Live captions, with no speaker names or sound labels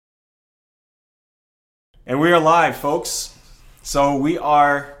And we are live, folks. So we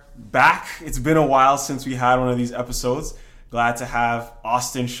are back. It's been a while since we had one of these episodes. Glad to have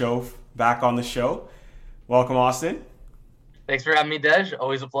Austin Schoaf back on the show. Welcome, Austin. Thanks for having me, Dej.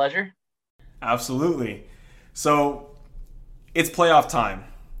 Always a pleasure. Absolutely. So it's playoff time.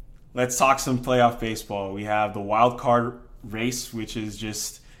 Let's talk some playoff baseball. We have the wild card race, which is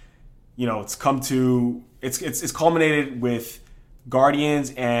just, it's come to it's culminated with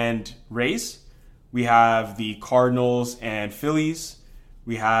Guardians and Rays. We have the Cardinals and Phillies.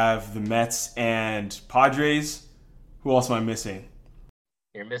 We have the Mets and Padres. Who else am I missing?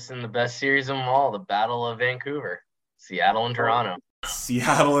 You're missing the best series of them all, the Battle of Vancouver, Seattle and Toronto.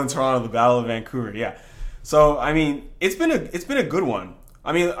 Seattle and Toronto, the Battle of Vancouver. Yeah. So I mean, it's been a good one.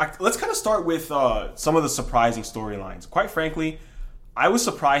 I mean, let's kind of start with some of the surprising storylines. Quite frankly, I was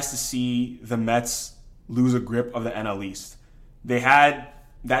surprised to see the Mets lose a grip of the NL East. They had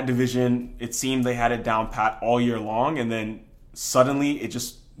that division. It seemed they had it down pat all year long, and then suddenly it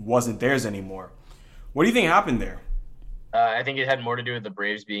just wasn't theirs anymore. What do you think happened there? I think it had more to do with the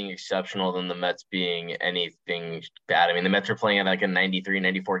Braves being exceptional than the Mets being anything bad. I mean, the Mets were playing at like a 93,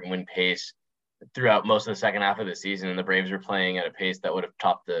 94 win pace throughout most of the second half of the season, and the Braves were playing at a pace that would have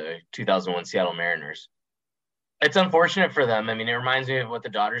topped the 2001 Seattle Mariners. It's unfortunate for them. I mean, it reminds me of what the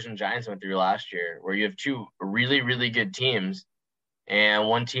Dodgers and Giants went through last year, where you have two really, really good teams, and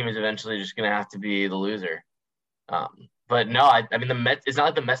one team is eventually just going to have to be the loser. But no, I mean the Mets. It's not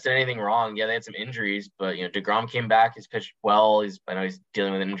like the Mets did anything wrong. Yeah, they had some injuries, but Degrom came back. He's pitched well. I know he's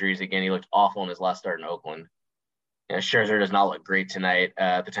dealing with injuries again. He looked awful in his last start in Oakland. Scherzer does not look great tonight.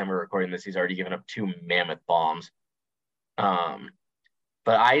 At the time we're recording this, he's already given up two mammoth bombs. Um,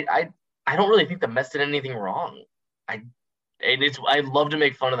 but I don't really think the Mets did anything wrong. I love to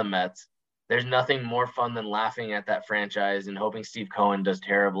make fun of the Mets. There's nothing more fun than laughing at that franchise and hoping Steve Cohen does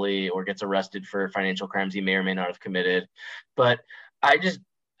terribly or gets arrested for financial crimes he may or may not have committed. But I just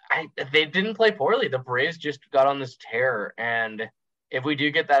they didn't play poorly. The Braves just got on this tear, and if we do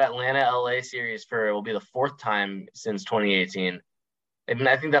get that Atlanta LA series it will be the fourth time since 2018. I mean,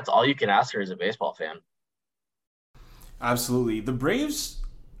 I think that's all you can ask for as a baseball fan. Absolutely. The Braves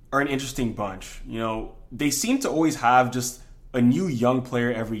are an interesting bunch. They seem to always have just a new young player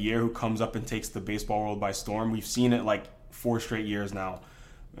every year who comes up and takes the baseball world by storm. We've seen it like 4 straight years now.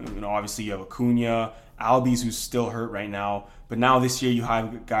 Obviously you have Acuna, Albies, who's still hurt right now, but now this year you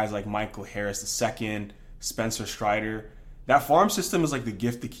have guys like Michael Harris II, Spencer Strider. That farm system is like the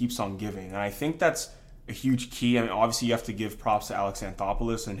gift that keeps on giving, and I think that's a huge key. I mean, obviously you have to give props to Alex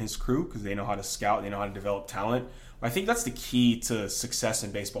Anthopoulos and his crew because they know how to scout, they know how to develop talent. But I think that's the key to success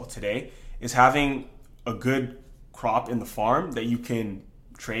in baseball today is having a good crop in the farm that you can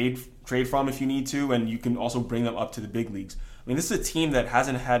trade from if you need to, and you can also bring them up to the big leagues. I mean, this is a team that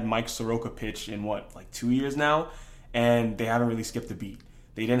hasn't had Mike Soroka pitch in like 2 years now, and they haven't really skipped a beat.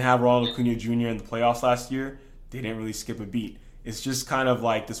 They didn't have Ronald Acuna Jr. in the playoffs last year. They didn't really skip a beat. It's just kind of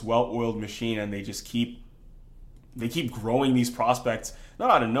like this well-oiled machine, and they keep growing these prospects,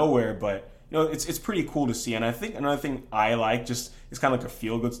 not out of nowhere, but it's pretty cool to see. And I think another thing I like, just it's kind of like a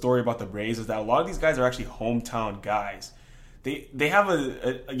feel-good story about the Braves, is that a lot of these guys are actually hometown guys. They have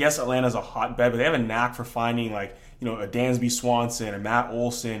I guess Atlanta's a hotbed, but they have a knack for finding like a Dansby Swanson, a Matt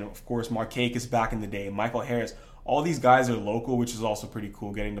Olson, of course Markakis back in the day, Michael Harris. All these guys are local, which is also pretty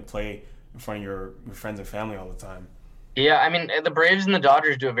cool, getting to play in front of your friends and family all the time. Yeah, I mean the Braves and the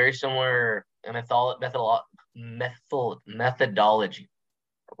Dodgers do a very similar methodology.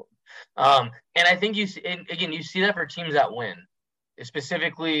 And I think you see that for teams that win.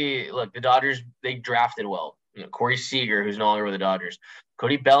 Specifically, look, the Dodgers, they drafted well. Corey Seager, who's no longer with the Dodgers,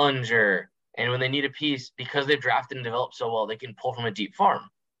 Cody Bellinger, and when they need a piece, because they've drafted and developed so well, they can pull from a deep farm.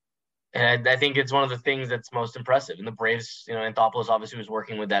 And I think it's one of the things that's most impressive. And the Braves, Anthopoulos obviously was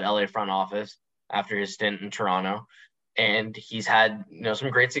working with that LA front office after his stint in Toronto. And he's had, some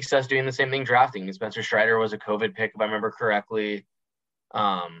great success doing the same thing drafting. And Spencer Strider was a COVID pick, if I remember correctly.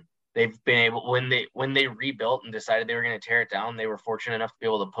 They've been able when they rebuilt and decided they were going to tear it down. They were fortunate enough to be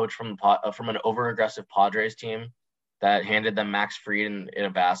able to poach from an over aggressive Padres team that handed them Max Fried in a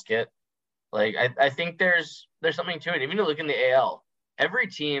basket. Like I think there's something to it. Even to look in the AL, every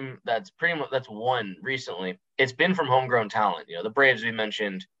team that's won recently, it's been from homegrown talent. The Braves we've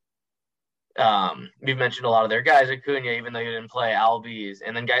mentioned a lot of their guys, Acuna, even though he didn't play, Albies,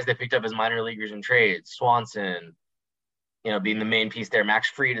 and then guys they picked up as minor leaguers in trades, Swanson, being the main piece there, Max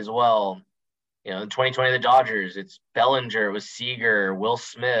Fried as well. In 2020, the Dodgers, it's Bellinger, it was Seager, Will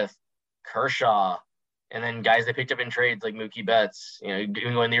Smith, Kershaw, and then guys they picked up in trades like Mookie Betts. Even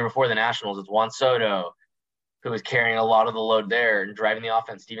going the year before the Nationals, it's Juan Soto, who was carrying a lot of the load there and driving the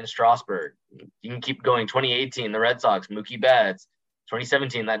offense, Steven Strasburg. You can keep going. 2018, the Red Sox, Mookie Betts.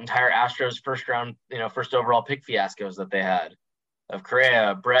 2017, that entire Astros first overall pick fiascos that they had of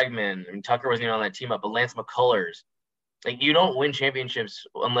Correa, Bregman. I mean, Tucker wasn't even on that team up, but Lance McCullers. Like, you don't win championships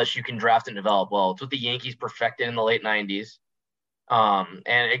unless you can draft and develop well. It's what the Yankees perfected in the late 90s.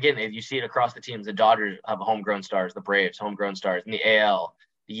 And again, if you see it across the teams, the Dodgers have homegrown stars, the Braves, homegrown stars. In the AL,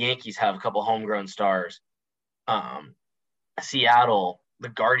 the Yankees have a couple homegrown stars. Seattle, the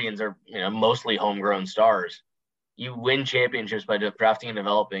Guardians are mostly homegrown stars. You win championships by drafting and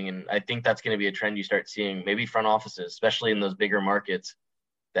developing, and I think that's going to be a trend you start seeing, maybe front offices, especially in those bigger markets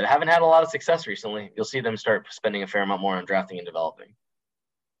that haven't had a lot of success recently. You'll see them start spending a fair amount more on drafting and developing.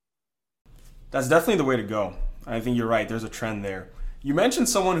 That's definitely the way to go. I think you're right. There's a trend there. You mentioned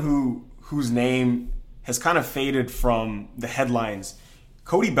someone whose name has kind of faded from the headlines.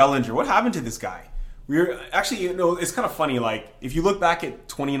 Cody Bellinger. What happened to this guy? We're actually, it's kind of funny. Like, if you look back at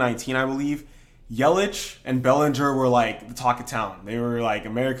 2019, I believe, Yelich and Bellinger were like the talk of town. They were like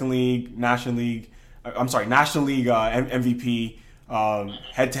National League MVP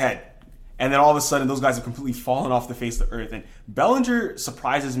head to head. And then all of a sudden, those guys have completely fallen off the face of the earth. And Bellinger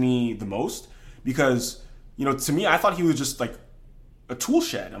surprises me the most because, to me, I thought he was just like a tool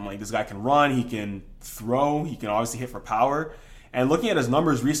shed. I'm like, this guy can run, he can throw, he can obviously hit for power. And looking at his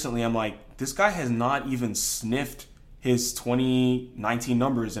numbers recently, I'm like, this guy has not even sniffed his 2019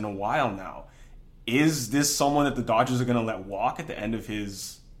 numbers in a while now. Is this someone that the Dodgers are going to let walk at the end of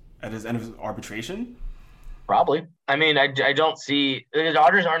his arbitration? Probably. I mean, I don't see the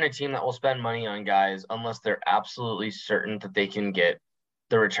Dodgers aren't a team that will spend money on guys unless they're absolutely certain that they can get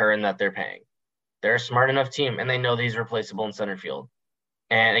the return that they're paying. They're a smart enough team, and they know he's replaceable in center field.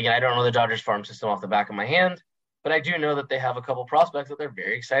 And again, I don't know the Dodgers farm system off the back of my hand, but I do know that they have a couple prospects that they're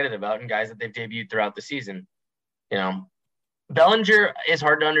very excited about and guys that they've debuted throughout the season. Bellinger is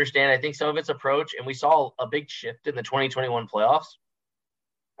hard to understand. I think some of it's approach, and we saw a big shift in the 2021 playoffs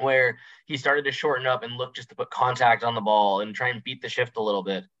where he started to shorten up and look just to put contact on the ball and try and beat the shift a little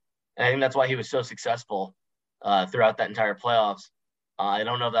bit. And I think that's why he was so successful throughout that entire playoffs. I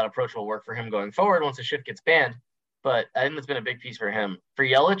don't know if that approach will work for him going forward once the shift gets banned, but I think that's been a big piece for him. For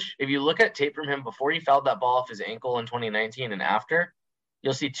Yelich, if you look at tape from him before he fouled that ball off his ankle in 2019 and after,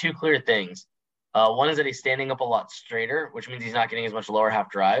 you'll see two clear things. One is that he's standing up a lot straighter, which means he's not getting as much lower half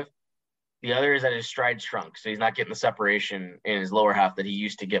drive. The other is that his stride shrunk, so he's not getting the separation in his lower half that he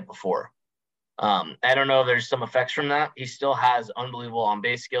used to get before. I don't know if there's some effects from that. He still has unbelievable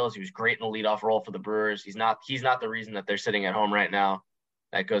on-base skills. He was great in the leadoff role for the Brewers. He's not the reason that they're sitting at home right now.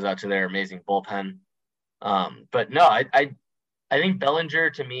 That goes out to their amazing bullpen. But no, I think Bellinger,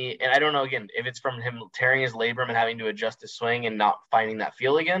 to me, and I don't know, again, if it's from him tearing his labrum and having to adjust his swing and not finding that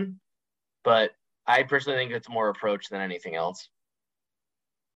feel again, but I personally think it's more approach than anything else.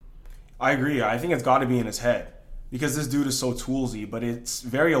 I agree. I think it's got to be in his head because this dude is so toolsy, but it's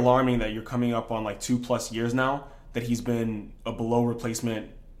very alarming that you're coming up on like 2+ years now that he's been a below replacement,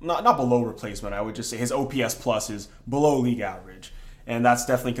 not below replacement. I would just say his OPS plus is below league average. And that's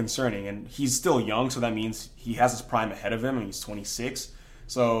definitely concerning. And he's still young, so that means he has his prime ahead of him, and he's 26.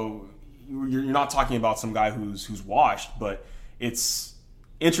 So you're not talking about some guy who's washed, but it's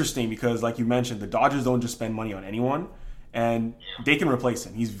interesting because, like you mentioned, the Dodgers don't just spend money on anyone, and they can replace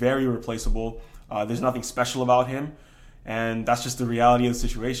him. He's very replaceable. There's nothing special about him, and that's just the reality of the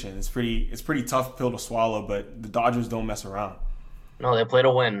situation. It's pretty tough pill to swallow, but the Dodgers don't mess around. No, they play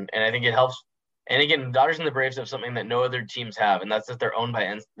to win, and I think it helps. And again, the Dodgers and the Braves have something that no other teams have, and that's that they're owned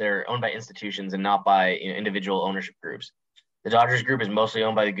by institutions and not by individual ownership groups. The Dodgers group is mostly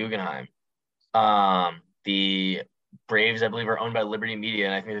owned by the Guggenheim. The Braves, I believe, are owned by Liberty Media,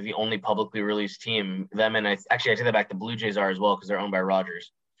 and I think they're the only publicly released team. Them and I take that back. The Blue Jays are as well because they're owned by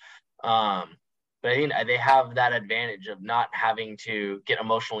Rogers. But I think they have that advantage of not having to get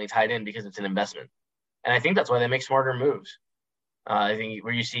emotionally tied in because it's an investment, and I think that's why they make smarter moves. I think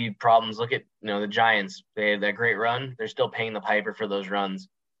where you see problems, look at the Giants. They had that great run. They're still paying the piper for those runs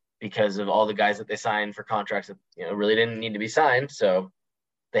because of all the guys that they signed for contracts that really didn't need to be signed. So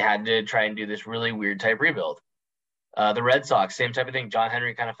they had to try and do this really weird type rebuild. The Red Sox, same type of thing. John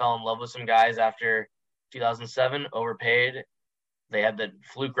Henry kind of fell in love with some guys after 2007, overpaid. They had the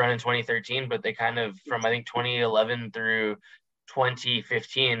fluke run in 2013, but they kind of, from I think 2011 through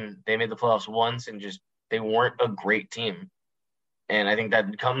 2015, they made the playoffs once and just they weren't a great team. And I think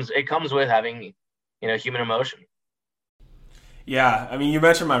that comes with having, human emotion. Yeah, I mean, you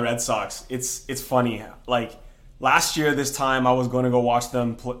mentioned my Red Sox. It's funny. Like last year, this time I was going to go watch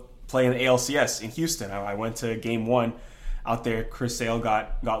them play in the ALCS in Houston. I went to Game 1 out there. Chris Sale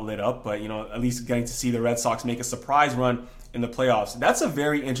got lit up, but at least getting to see the Red Sox make a surprise run in the playoffs. That's a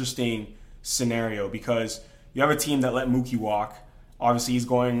very interesting scenario because you have a team that let Mookie walk. Obviously, he's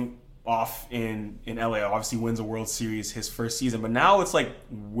going off in LA. Obviously, wins a World Series his first season. But now it's like,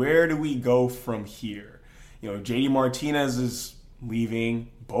 where do we go from here? You know, JD Martinez is leaving.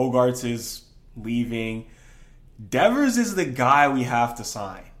 Bogarts is leaving. Devers is the guy we have to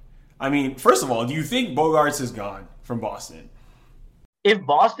sign. I mean, first of all, do you think Bogarts is gone from Boston? If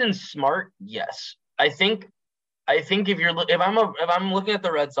Boston's smart, yes. I think if I'm looking at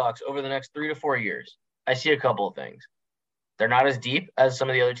the Red Sox over the next 3 to 4 years, I see a couple of things. They're not as deep as some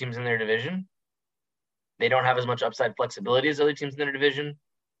of the other teams in their division. They don't have as much upside flexibility as other teams in their division,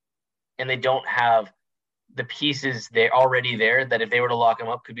 and they don't have the pieces they're already there that if they were to lock them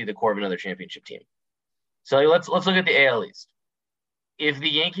up could be the core of another championship team. So let's look at the AL East. If the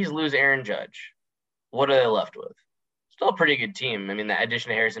Yankees lose Aaron Judge, what are they left with? Still a pretty good team. I mean, the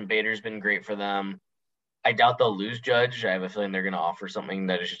addition of Harrison Bader has been great for them. I doubt they'll lose Judge. I have a feeling they're going to offer something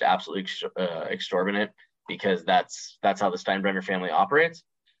that is just absolutely exorbitant because that's how the Steinbrenner family operates.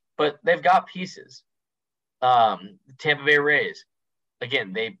 But they've got pieces. Tampa Bay Rays,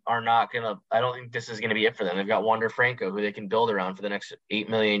 again, they are not going to – I don't think this is going to be it for them. They've got Wander Franco, who they can build around for the next 8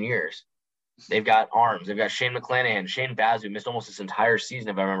 million years. They've got arms. They've got Shane McClanahan, Shane Baz, who missed almost this entire season,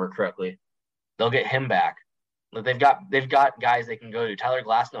 if I remember correctly. They'll get him back. They've got guys they can go to. Tyler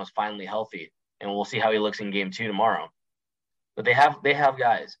Glasnow is finally healthy, and we'll see how he looks in Game 2 tomorrow. But they have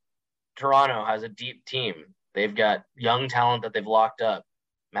guys. Toronto has a deep team. They've got young talent that they've locked up.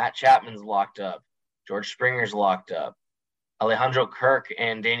 Matt Chapman's locked up. George Springer's locked up. Alejandro Kirk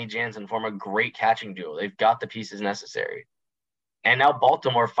and Danny Jansen form a great catching duo. They've got the pieces necessary. And now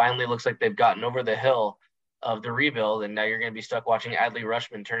Baltimore finally looks like they've gotten over the hill of the rebuild, and now you're going to be stuck watching Adley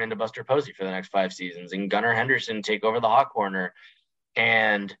Rutschman turn into Buster Posey for the next 5 seasons, and Gunnar Henderson take over the hot corner.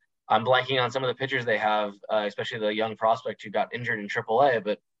 And I'm blanking on some of the pitchers they have, especially the young prospect who got injured in AAA,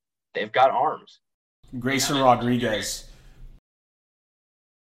 but they've got arms. Grayson Rodriguez.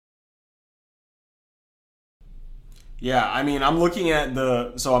 Yeah, I mean, I'm looking at I go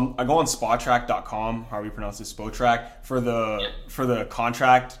on Spotrac.com, how we pronounce it, Spotrac, for the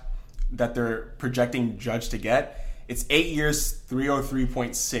contract that they're projecting Judge to get. It's 8 years,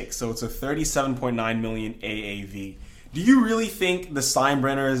 303.6, so it's a 37.9 million AAV. Do you really think the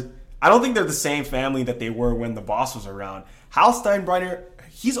Steinbrenners? I don't think they're the same family that they were when the boss was around. Hal Steinbrenner,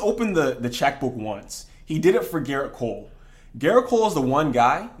 he's opened the checkbook once. He did it for Garrett Cole. Garrett Cole is the one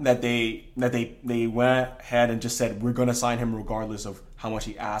guy that they went ahead and just said, we're going to sign him regardless of how much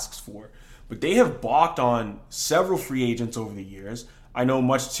he asks for. But they have balked on several free agents over the years. I know,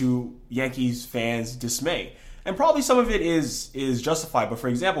 much to Yankees fans' dismay. And probably some of it is justified. But for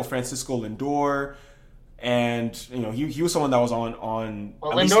example, Francisco Lindor, and he was someone that was on.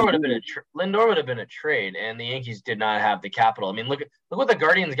 Well, Lindor would have been a trade, and the Yankees did not have the capital. I mean, look what the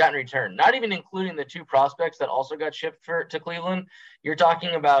Guardians got in return. Not even including the 2 prospects that also got shipped to Cleveland. You're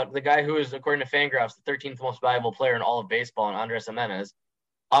talking about the guy who is, according to Fangraphs, the 13th most valuable player in all of baseball, and Andres Gimenez.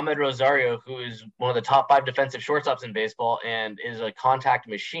 Ahmed Rosario, who is one of the top 5 defensive shortstops in baseball and is a contact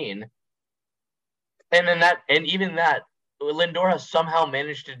machine. And then Lindor has somehow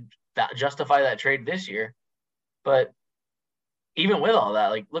managed to justify that trade this year. But even with all that,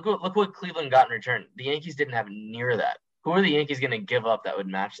 like look what Cleveland got in return. The Yankees didn't have near that. Who are the Yankees going to give up that would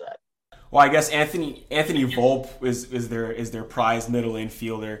match that? Well, I guess Anthony Volpe is their prized middle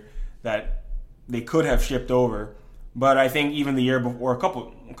infielder that they could have shipped over. But I think even the year before, a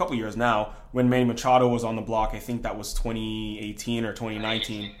couple years now, when Manny Machado was on the block, I think that was 2018 or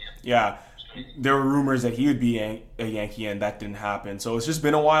 2019. Yeah, there were rumors that he would be a Yankee, and that didn't happen. So it's just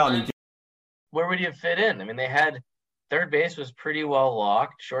been a while. Where would you fit in? I mean, they had third base was pretty well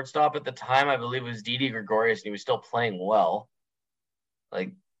locked. Shortstop at the time, I believe, was Didi Gregorius, and he was still playing well.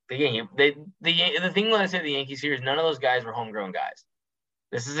 Like the thing when I say the Yankees here is none of those guys were homegrown guys.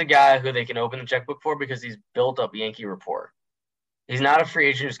 This is a guy who they can open the checkbook for because he's built up Yankee rapport. He's not a free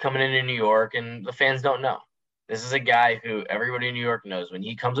agent who's coming into New York, and the fans don't know. This is a guy who everybody in New York knows. When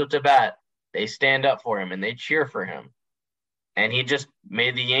he comes up to bat, they stand up for him and they cheer for him. And he just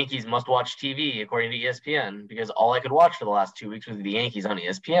made the Yankees must-watch TV, according to ESPN, because all I could watch for the last 2 weeks was the Yankees on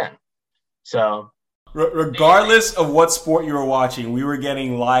ESPN. So, regardless of what sport you were watching, we were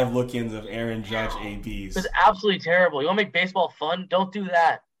getting live look-ins of Aaron Judge ABs. It was absolutely terrible. You want to make baseball fun? Don't do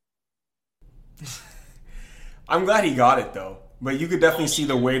that. I'm glad he got it, though. But you could definitely see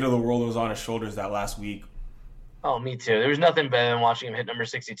the weight of the world was on his shoulders that last week. Oh, me too. There was nothing better than watching him hit number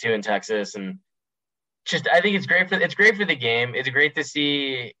 62 in Texas, and just I think it's great for the game. It's great to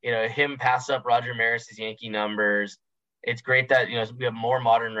see him pass up Roger Maris's Yankee numbers. It's great that we have more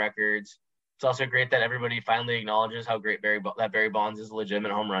modern records. It's also great that everybody finally acknowledges how great Barry Bonds is a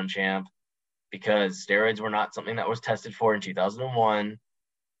legitimate home run champ. because steroids were not something that was tested for in 2001.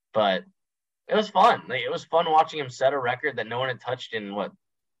 But it was fun. Like, it was fun watching him set a record that no one had touched in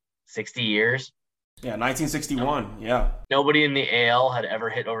 60 years. Yeah, 1961. Yeah. Nobody in the AL had ever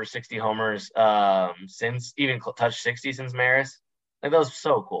hit over 60 homers since, even touched 60 since Maris. Like, that was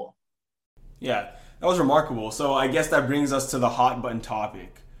so cool. Yeah, that was remarkable. So I guess that brings us to the hot button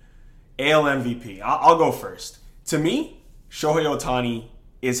topic. AL MVP. I'll go first. To me, Shohei Ohtani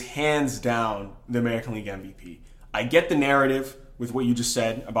is hands down the American League MVP. I get the narrative with what you just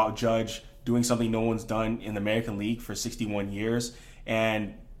said about Judge doing something no one's done in the American League for 61 years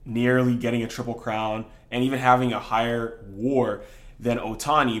and nearly getting a triple crown and even having a higher WAR than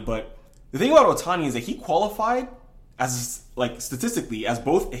Ohtani. But the thing about Ohtani is that he qualified as, like, statistically as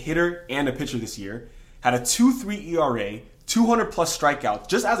both a hitter and a pitcher this year, had a 2.3 ERA, 200 plus strikeouts.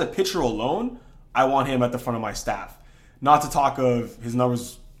 Just as a pitcher alone, I want him at the front of my staff. Not to talk of his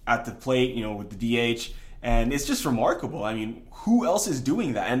numbers at the plate, with the DH. And it's just remarkable. I mean, who else is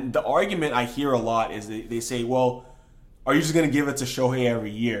doing that? And the argument I hear a lot is they say, well, are you just going to give it to Shohei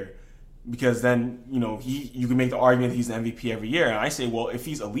every year? Because then, you can make the argument that he's the MVP every year. And I say, well, if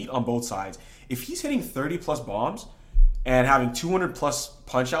he's elite on both sides, if he's hitting 30 plus bombs and having 200 plus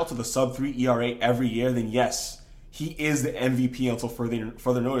punch outs with a sub 3 ERA every year, then yes, he is the MVP until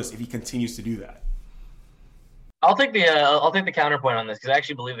further notice if he continues to do that. I'll take the counterpoint on this because I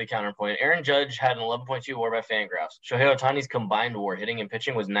actually believe the counterpoint. Aaron Judge had an 11.2 WAR by Fangraphs. Shohei Ohtani's combined WAR, hitting and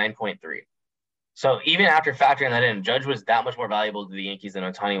pitching, was 9.3. So even after factoring that in, Judge was that much more valuable to the Yankees than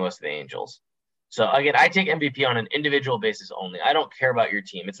Ohtani was to the Angels. So again, I take MVP on an individual basis only. I don't care about your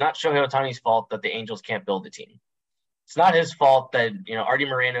team. It's not Shohei Ohtani's fault that the Angels can't build a team. It's not his fault that, Artie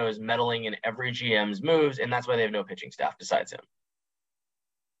Moreno is meddling in every GM's moves, and that's why they have no pitching staff besides him.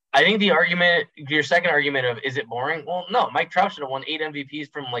 I think your second argument of, is it boring? Well, no, Mike Trout should have won 8 MVPs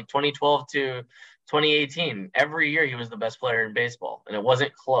from 2012 to 2018. Every year he was the best player in baseball, and it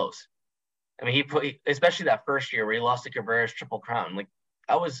wasn't close. I mean, especially that first year where he lost to Cabrera's Triple Crown.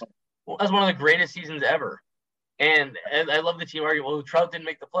 That was one of the greatest seasons ever. And I love the team argument, well, Trout didn't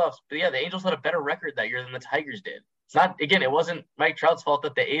make the playoffs. But yeah, the Angels had a better record that year than the Tigers did. It wasn't Mike Trout's fault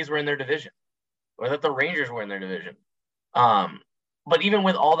that the A's were in their division or that the Rangers were in their division. But even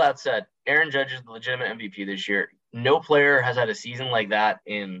with all that said, Aaron Judge is the legitimate MVP this year. No player has had a season like that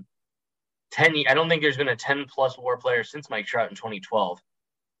in 10 years. I don't think there's been a 10-plus WAR player since Mike Trout in 2012.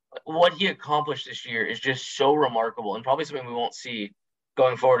 What he accomplished this year is just so remarkable and probably something we won't see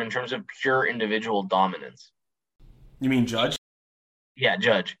going forward in terms of pure individual dominance. You mean Judge? Yeah,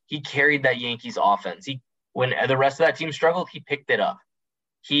 Judge. He carried that Yankees offense. When the rest of that team struggled, he picked it up.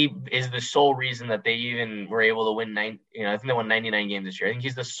 He is the sole reason that they even were able to win I think they won 99 games this year. I think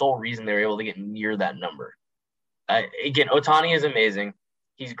he's the sole reason they were able to get near that number. Again, Ohtani is amazing.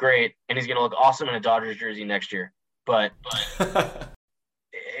 He's great, and he's going to look awesome in a Dodgers jersey next year. But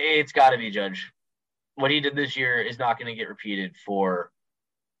it's got to be Judge. What he did this year is not going to get repeated for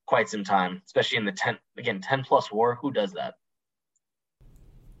quite some time, especially in the 10-plus WAR. Who does that?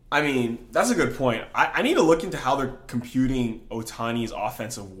 I mean, that's a good point. I need to look into how they're computing Ohtani's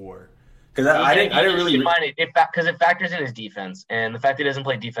offensive WAR. Because I didn't really mind it because it factors in his defense, and the fact that he doesn't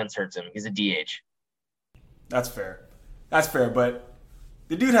play defense hurts him. He's a DH. That's fair. But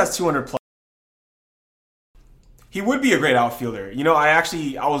the dude has 200 plus. He would be a great outfielder.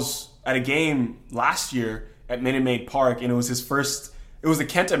 I was at a game last year at Minute Maid Park, and it was the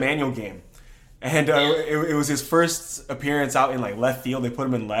Kent Emanuel game. And it was his first appearance out in left field. They put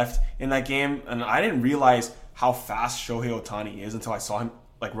him in left in that game, and I didn't realize how fast Shohei Ohtani is until I saw him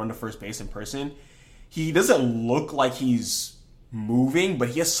run to first base in person. He doesn't look like he's moving, but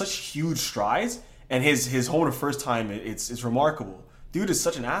he has such huge strides, and his home to first time, it's remarkable. Dude is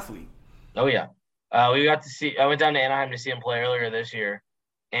such an athlete. Oh yeah, we got to see. I went down to Anaheim to see him play earlier this year,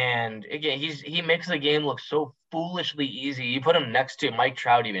 and again, he makes the game look so foolishly easy. You put him next to Mike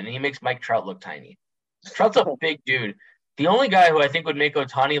Trout even, and he makes Mike Trout look tiny. Trout's a big dude. The only guy who I think would make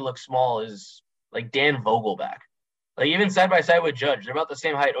Ohtani look small is Dan Vogelback. Even side by side with Judge, they're about the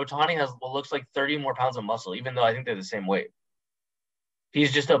same height. Ohtani has what looks like 30 more pounds of muscle, even though I think they're the same weight.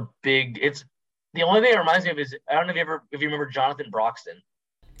 He's just a big. It's the only thing it reminds me of is I don't know if you remember Jonathan Broxton.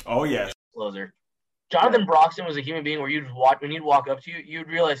 Oh yeah, closer. Jonathan Broxton was a human being where when you'd walk up to you, you'd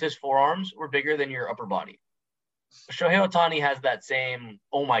realize his forearms were bigger than your upper body. Shohei Ohtani has that same,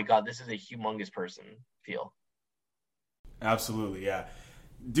 oh my God, this is a humongous person feel. Absolutely, yeah.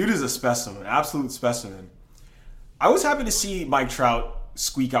 Dude is a specimen, absolute specimen. I was happy to see Mike Trout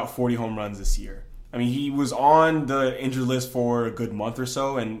squeak out 40 home runs this year. I mean, he was on the injured list for a good month or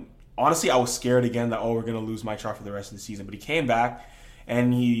so, and honestly, I was scared again that, we're going to lose Mike Trout for the rest of the season. But he came back,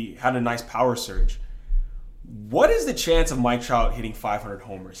 and he had a nice power surge. What is the chance of Mike Trout hitting 500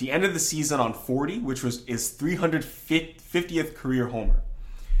 homers? He ended the season on 40, which was his 350th career homer.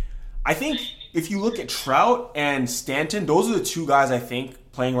 I think if you look at Trout and Stanton, those are the two guys I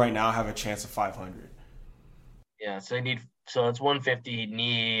think playing right now have a chance of 500. Yeah, so it's 150. He'd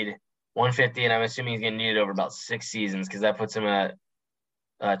need 150, and I'm assuming he's going to need it over about 6 seasons because that puts him at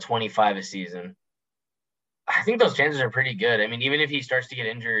 25 a season. I think those chances are pretty good. I mean, even if he starts to get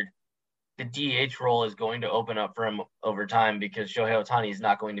injured, the DH role is going to open up for him over time because Shohei Ohtani is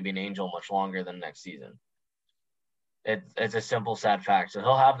not going to be an Angel much longer than next season. It's a simple, sad fact. So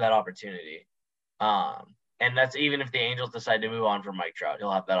he'll have that opportunity. And that's even if the Angels decide to move on from Mike Trout,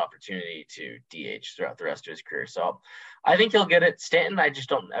 he'll have that opportunity to DH throughout the rest of his career. So I think he'll get it. Stanton, I just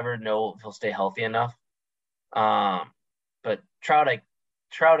don't ever know if he'll stay healthy enough. But Trout,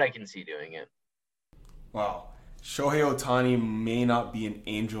 I can see doing it. Wow. Shohei Ohtani may not be an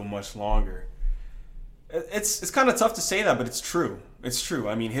Angel much longer. It's kind of tough to say that, but it's true. It's true.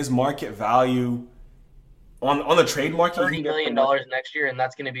 I mean, his market value on the trade market, $30 million next year, and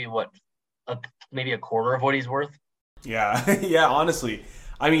that's going to be maybe a quarter of what he's worth. Yeah, yeah. Honestly,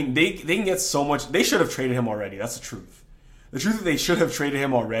 I mean, they can get so much. They should have traded him already. That's the truth. The truth is they should have traded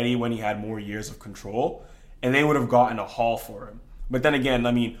him already when he had more years of control, and they would have gotten a haul for him. But then again,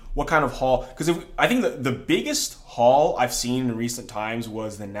 I mean, what kind of haul? Because I think the biggest haul I've seen in recent times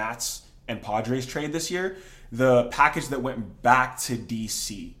was the Nats and Padres trade this year. The package that went back to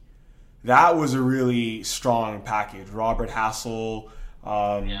DC. That was a really strong package. Robert Hassel,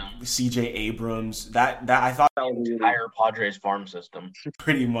 C.J. Abrams. That I thought that was the entire Padres farm system.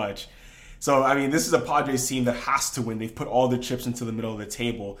 Pretty much. So I mean, this is a Padres team that has to win. They've put all the chips into the middle of the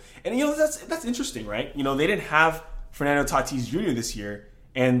table, and that's interesting, right? They didn't have Fernando Tatis Jr. this year,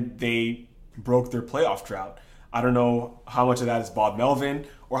 and they broke their playoff drought. I don't know how much of that is Bob Melvin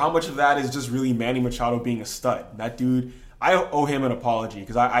or how much of that is just really Manny Machado being a stud. That dude, I owe him an apology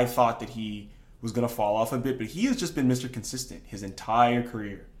because I thought that he was going to fall off a bit, but he has just been Mr. Consistent his entire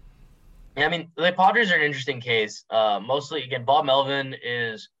career. Yeah, I mean, the Padres are an interesting case. Mostly, again, Bob Melvin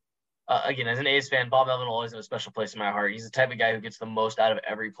is, again, as an A's fan, Bob Melvin will always have a special place in my heart. He's the type of guy who gets the most out of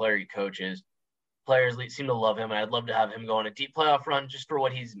every player he coaches. Players seem to love him, and I'd love to have him go on a deep playoff run just for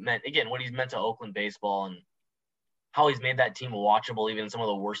what he's meant. Again, what he's meant to Oakland baseball and how he's made that team watchable, even in some of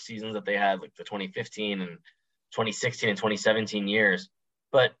the worst seasons that they had, like the 2015 and 2016 and 2017 years.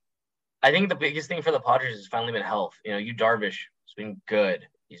 But I think the biggest thing for the Padres has finally been health. Yu Darvish has been good.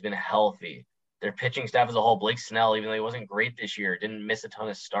 He's been healthy. Their pitching staff as a whole, Blake Snell, even though he wasn't great this year, didn't miss a ton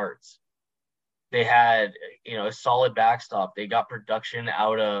of starts. They had, a solid backstop. They got production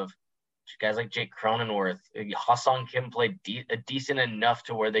out of guys like Jake Cronenworth. Ha-Seong Kim played decent enough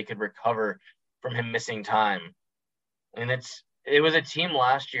to where they could recover from him missing time. And it was a team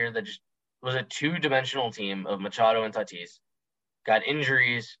last year that just was a two-dimensional team of Machado and Tatis, got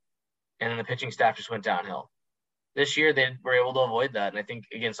injuries, and then the pitching staff just went downhill. This year, they were able to avoid that. And I think,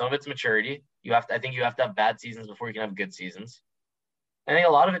 again, some of it's maturity. I think you have to have bad seasons before you can have good seasons. I think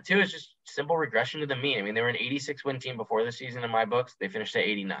a lot of it, too, is just simple regression to the mean. I mean, they were an 86-win team before the season in my books. They finished at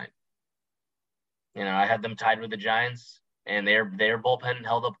 89. I had them tied with the Giants, and their bullpen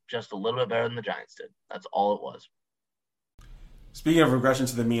held up just a little bit better than the Giants did. That's all it was. Speaking of regression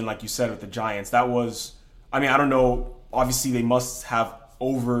to the mean, like you said with the Giants, that was, I mean, I don't know. Obviously, they must have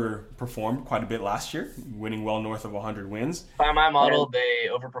overperformed quite a bit last year, winning well north of 100 wins. By my model, they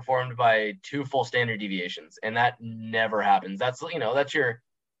overperformed by 2 full standard deviations, and that never happens. That's your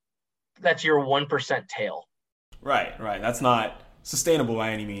 1% tail. Right. That's not sustainable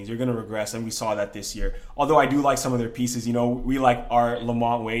by any means. You're going to regress, and we saw that this year. Although I do like some of their pieces. We like our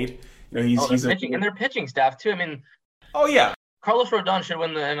Lamont Wade. He's pitching, and their pitching staff too. I mean, oh yeah, Carlos Rodon should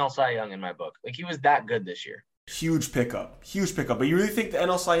win the NL Cy Young in my book. Like, he was that good this year. Huge pickup. But you really think the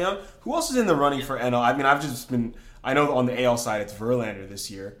NL Cy Young? Who else is in the running for NL? I mean, I know on the AL side it's Verlander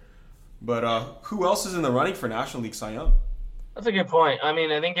this year, but who else is in the running for National League Cy Young? That's a good point. I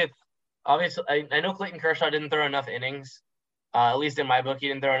mean, I think it's obviously. I know Clayton Kershaw didn't throw enough innings. At least in my book, he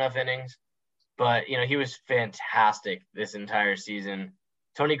didn't throw enough innings. But, he was fantastic this entire season.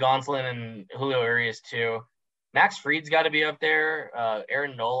 Tony Gonsolin and Julio Urias, too. Max Fried's got to be up there.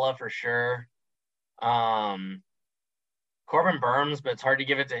 Aaron Nola, for sure. Corbin Burns, but it's hard to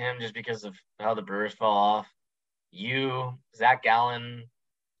give it to him just because of how the Brewers fell off. Zach Gallen,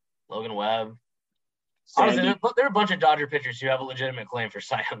 Logan Webb. Honestly, there are a bunch of Dodger pitchers who have a legitimate claim for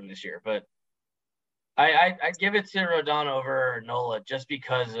Cy Young this year, but I give it to Rodon over Nola just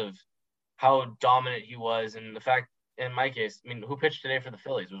because of how dominant he was, and the fact, in my case, I mean, who pitched today for the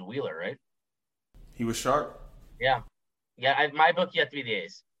Phillies? It was Wheeler, right? He was sharp. Yeah. Yeah, my book yet to be the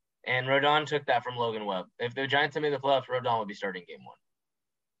ace. And Rodon took that from Logan Webb. If the Giants had made the playoffs, Rodon would be starting game one.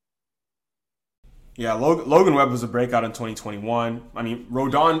 Yeah, Logan Webb was a breakout in 2021. I mean,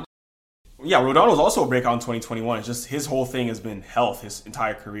 Rodon was also a breakout in 2021. It's just his whole thing has been health his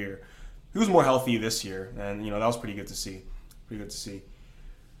entire career. He was more healthy this year, and that was pretty good to see. Pretty good to see.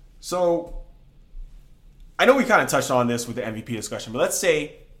 So, I know we kind of touched on this with the MVP discussion, but let's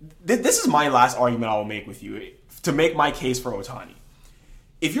say this is my last argument I will make with you to make my case for Ohtani.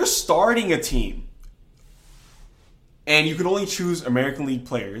 If you're starting a team and you can only choose American League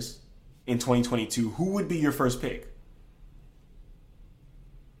players in 2022, who would be your first pick?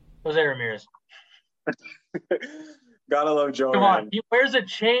 Jose Ramirez. Gotta love Joe. Come on. He wears a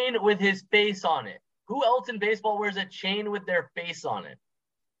chain with his face on it. Who else in baseball wears a chain with their face on it?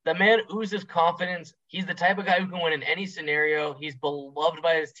 The man oozes confidence. He's the type of guy who can win in any scenario. He's beloved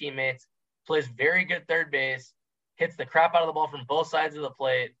by his teammates, plays very good third base, hits the crap out of the ball from both sides of the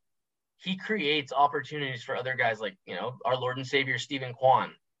plate. He creates opportunities for other guys like, our Lord and Savior, Stephen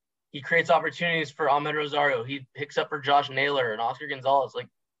Kwan. He creates opportunities for Ahmed Rosario. He picks up for Josh Naylor and Oscar Gonzalez. Like,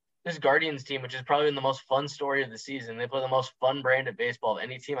 this Guardians team, which is probably the most fun story of the season. They play the most fun brand of baseball of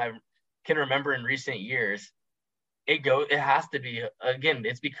any team I can remember in recent years. It has to be, again,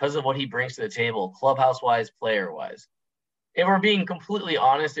 it's because of what he brings to the table, clubhouse-wise, player-wise. If we're being completely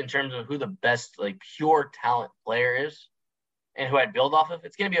honest in terms of who the best, pure talent player is and who I'd build off of,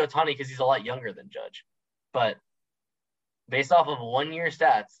 it's going to be Ohtani because he's a lot younger than Judge. But based off of 1 year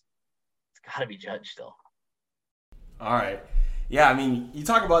stats, it's got to be Judge still. All right. Yeah, I mean, you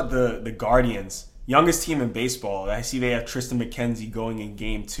talk about the Guardians, youngest team in baseball. I see they have Tristan McKenzie going in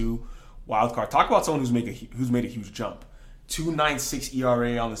Game 2, wild card. Talk about someone who's made a huge jump. 2.96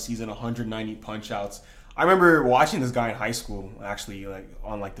 ERA on the season, 190 punch outs. I remember watching this guy in high school, actually,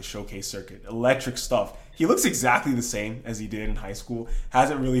 on the showcase circuit. Electric stuff. He looks exactly the same as he did in high school.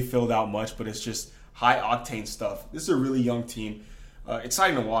 Hasn't really filled out much, but it's just high octane stuff. This is a really young team.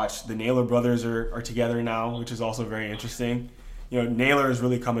 Exciting to watch. The Naylor brothers are together now, which is also very interesting. Naylor is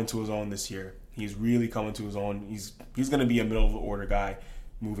really coming to his own this year. He's really coming to his own. He's going to be a middle of the order guy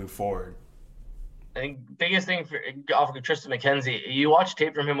moving forward. I think biggest thing off of Tristan McKenzie, you watch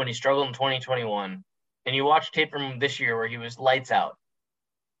tape from him when he struggled in 2021, and you watch tape from him this year where he was lights out.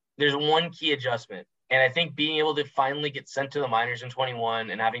 There's one key adjustment, and I think being able to finally get sent to the minors in 21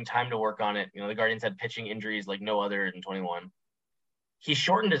 and having time to work on it. The Guardians had pitching injuries like no other in 21. He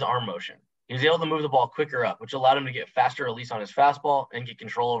shortened his arm motion. He was able to move the ball quicker up, which allowed him to get faster release on his fastball and get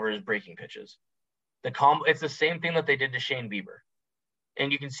control over his breaking pitches. It's the same thing that they did to Shane Bieber.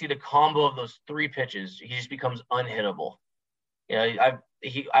 And you can see the combo of those three pitches. He just becomes unhittable.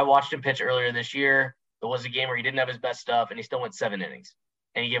 I watched him pitch earlier this year. There was a game where he didn't have his best stuff, and he still went 7 innings,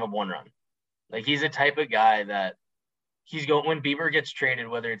 and he gave up 1 run. He's the type of guy that when Bieber gets traded,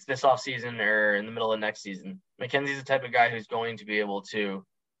 whether it's this offseason or in the middle of next season, McKenzie's the type of guy who's going to be able to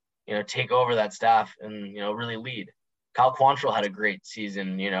take over that staff and, really lead. Kyle Quantrill had a great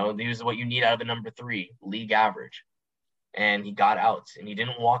season. He was what you need out of a number 3, league average. And he got outs and he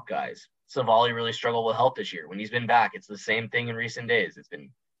didn't walk guys. Savali really struggled with health this year. When he's been back, it's the same thing in recent days. It's been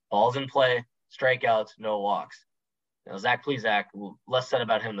balls in play, strikeouts, no walks. Zach Plesac, less said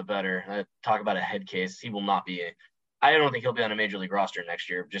about him, the better. Talk about a head case. He will not be I don't think he'll be on a major league roster next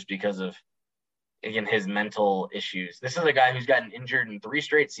year just because of, again, his mental issues. This is a guy who's gotten injured in 3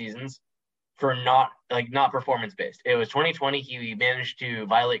 straight seasons for not performance-based. It was 2020. He managed to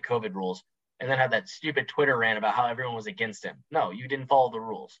violate COVID rules and then had that stupid Twitter rant about how everyone was against him. No, you didn't follow the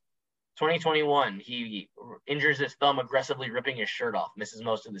rules. 2021, he injures his thumb aggressively ripping his shirt off, misses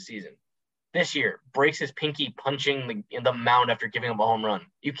most of the season. This year, breaks his pinky punching the mound after giving up a home run.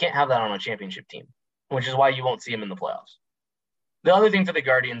 You can't have that on a championship team, which is why you won't see him in the playoffs. The other thing for the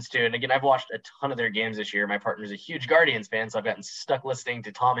Guardians, too, and again, I've watched a ton of their games this year. My partner's a huge Guardians fan, so I've gotten stuck listening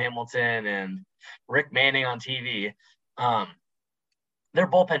to Tom Hamilton and Rick Manning on TV. Their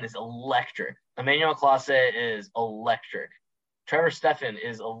bullpen is electric. Emmanuel Clase is electric. Trevor Stephan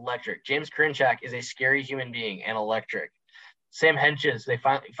is electric. James Karinchak is a scary human being and electric. Sam Hentges, they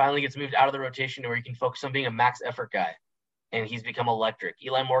finally gets moved out of the rotation to where he can focus on being a max effort guy, and he's become electric.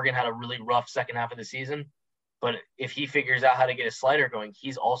 Eli Morgan had a really rough second half of the season, but if he figures out how to get his slider going,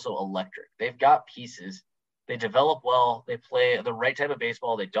 he's also electric. They've got pieces. They develop well. They play the right type of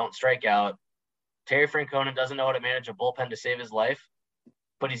baseball. They don't strike out. Terry Francona doesn't know how to manage a bullpen to save his life,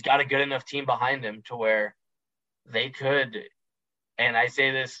 but he's got a good enough team behind him to where they could, and I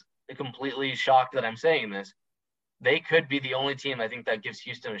say this completely shocked that I'm saying this, they could be the only team I think that gives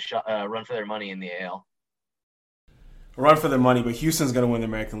Houston a run for their money in the AL. run for their money, but Houston's going to win the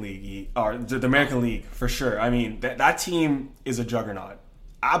American League, or the American League for sure. I mean, that team is a juggernaut,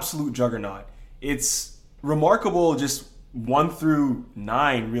 absolute juggernaut. It's remarkable, just 1 through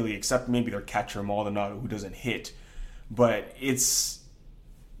 9, really, except maybe their catcher Maldonado, who doesn't hit. But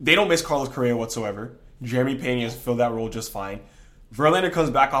they don't miss Carlos Correa whatsoever. Jeremy Pena has filled that role just fine. Verlander comes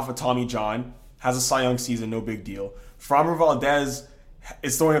back off of Tommy John, has a Cy Young season, no big deal. Framber Valdez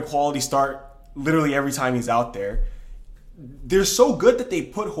is throwing a quality start literally every time he's out there. They're so good that they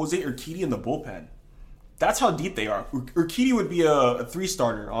put Jose Urquidy in the bullpen. That's how deep they are. Urquidy would be a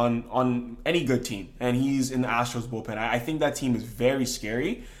 3-starter on any good team, and he's in the Astros bullpen. I think that team is very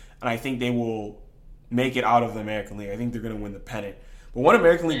scary, and I think they will make it out of the American League. I think they're going to win the pennant. But one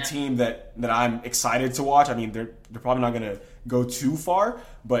American League team that I'm excited to watch, I mean, they're probably not going to go too far,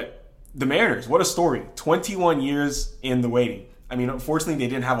 but the Mariners, what a story. 21 years in the waiting. I mean, unfortunately, they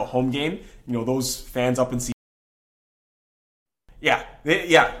didn't have a home game. You know, those fans up in Seattle.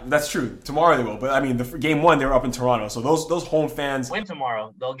 Yeah, that's true. Tomorrow they will. But, I mean, game 1, they were up in Toronto. So those home fans. Win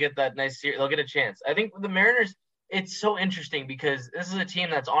tomorrow. They'll get that nice series. They'll get a chance. I think the Mariners, it's so interesting because this is a team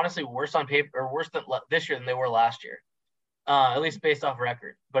that's honestly worse on paper or worse than this year than they were last year. At least based off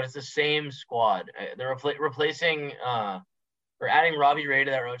record. But it's the same squad. They're replacing or adding Robbie Ray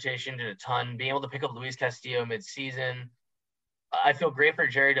to that rotation did a ton. Being able to pick up Luis Castillo midseason. I feel great for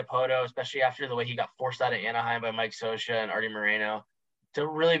Jerry Dipoto, especially after the way he got forced out of Anaheim by Mike Scioscia and Artie Moreno, to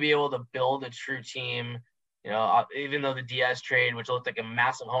really be able to build a true team. You know, even though the Diaz trade, which looked like a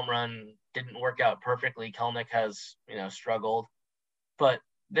massive home run, didn't work out perfectly, Kelenic has, struggled. But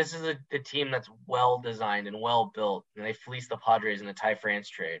this is a team that's well designed and well built, and they fleeced the Padres in the Ty France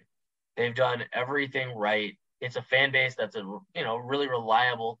trade. They've done everything right. It's a fan base that's a really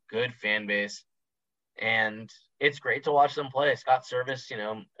reliable, good fan base. And it's great to watch them play. Scott Service,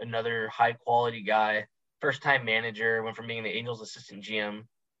 another high-quality guy, first-time manager, went from being the Angels' assistant GM.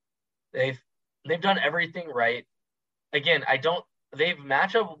 They've done everything right. Again, they've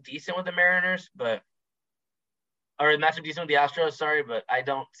matched up decent with the Mariners, or match up decent with the Astros, sorry, but I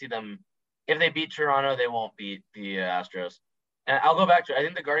don't see them. If they beat Toronto, they won't beat the Astros. And I'll go back to, I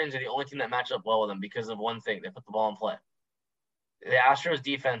think the Guardians are the only team that match up well with them because of one thing. They put the ball in play. The Astros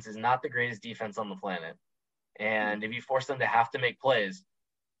defense is not the greatest defense on the planet. And if you force them to have to make plays,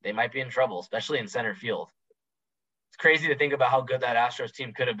 they might be in trouble, especially in center field. It's crazy to think about how good that Astros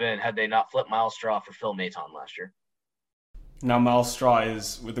team could have been had they not flipped Miles Straw for Phil Maton last year. Now Miles Straw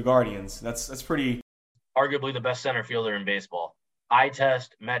is with the Guardians. That's pretty... Arguably the best center fielder in baseball. Eye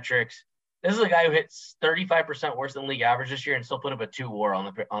test, metrics. This is a guy who hits 35% worse than league average this year and still put up a 2 WAR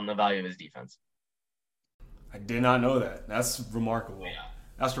on the value of his defense. I did not know that. That's remarkable. Yeah.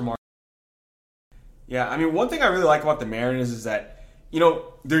 That's remarkable. Yeah, I mean, one thing I really like about the Mariners is that,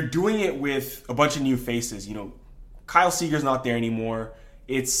 they're doing it with a bunch of new faces. Kyle Seager's not there anymore.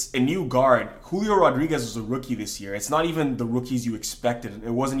 It's a new guard. Julio Rodriguez was a rookie this year. It's not even the rookies you expected.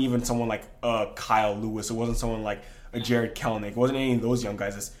 It wasn't even someone like Kyle Lewis. It wasn't someone like a Jared Kelenic. It wasn't any of those young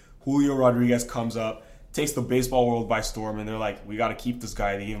guys. It's Julio Rodriguez comes up, takes the baseball world by storm, and they're like, we got to keep this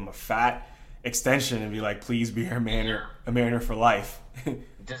guy. They give him a fat extension and be like, please be a Mariner for life.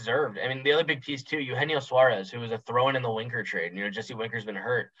 Deserved. I mean, the other big piece too, Eugenio Suarez, who was a throw-in in the Winker trade. Jesse Winker's been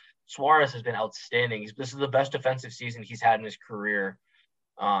hurt. Suarez has been outstanding. This is the best defensive season he's had in his career.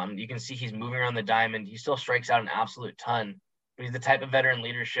 You can see he's moving around the diamond. He still strikes out an absolute ton, but he's the type of veteran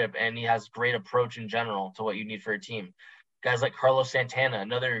leadership, and he has great approach in general to what you need for a team. Guys like Carlos Santana,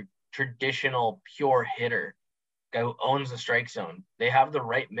 another traditional pure hitter, guy who owns the strike zone. They have the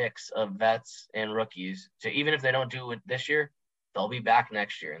right mix of vets and rookies. So even if they don't do it this year, they'll be back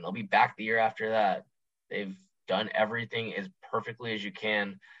next year, and they'll be back the year after that. They've done everything as perfectly as you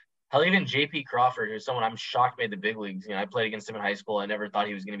can. Hell, even J.P. Crawford, who's someone I'm shocked made the big leagues. I played against him in high school. I never thought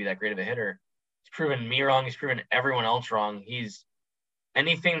he was going to be that great of a hitter. He's proven me wrong. He's proven everyone else wrong. I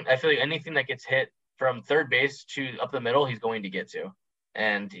feel like anything that gets hit from third base to up the middle, he's going to get to.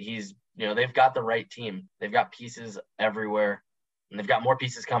 And they've got the right team. They've got pieces everywhere, and they've got more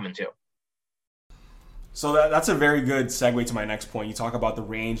pieces coming too. So that's a very good segue to my next point. You talk about the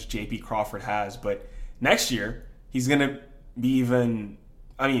range J.P. Crawford has, but next year he's going to be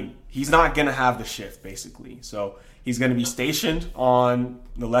he's not going to have the shift, basically. So he's going to be stationed on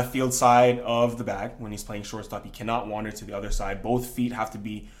the left field side of the bag when he's playing shortstop. He cannot wander to the other side. Both feet have to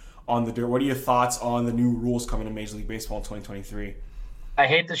be on the dirt. What are your thoughts on the new rules coming to Major League Baseball in 2023? I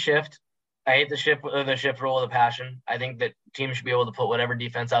hate the shift. I hate the shift rule with a passion. I think that teams should be able to put whatever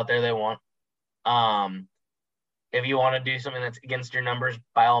defense out there they want. If you want to do something that's against your numbers,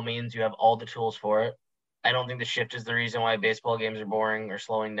 by all means, you have all the tools for it. I don't think the shift is the reason why baseball games are boring or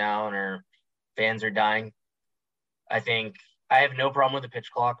slowing down or fans are dying. I think I have no problem with the pitch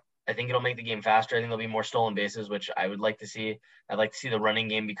clock. I think it'll make the game faster. I think there'll be more stolen bases, which I would like to see. I'd like to see the running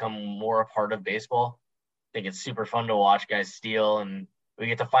game become more a part of baseball. I think it's super fun to watch guys steal, and we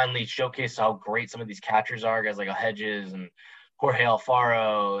get to finally showcase how great some of these catchers are, guys like Hedges and Jorge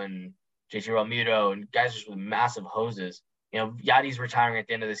Alfaro and JT Realmuto and guys just with massive hoses. Yadi's retiring at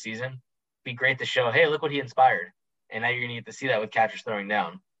the end of the season. Be great to show, hey, look what he inspired. And now you're gonna get to see that with catchers throwing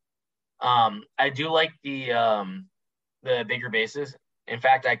down. I do like the bigger bases. In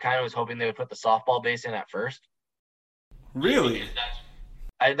fact, I kind of was hoping they would put the softball base in at first. Really?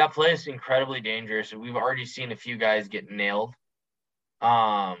 That play is incredibly dangerous. We've already seen a few guys get nailed,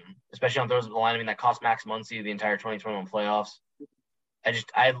 especially on throws at the line. I mean, that cost Max Muncy the entire 2021 playoffs.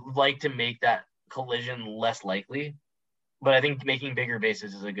 I'd like to make that collision less likely, but I think making bigger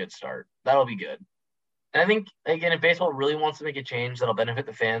bases is a good start. That'll be good. And I think, again, if baseball really wants to make a change that'll benefit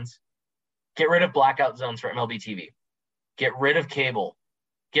the fans, get rid of blackout zones for MLB TV. Get rid of cable.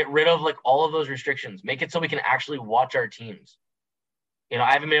 Get rid of all of those restrictions. Make it so we can actually watch our teams.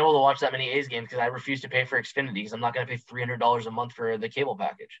 I haven't been able to watch that many A's games because I refuse to pay for Xfinity because I'm not going to pay $300 a month for the cable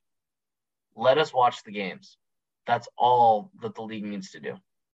package. Let us watch the games. That's all that the league needs to do.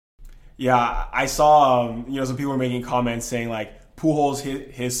 Yeah, I saw some people were making comments saying Pujols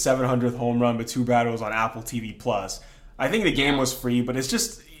hit his 700th home run, but too bad it was on Apple TV Plus. I think the game was free, but it's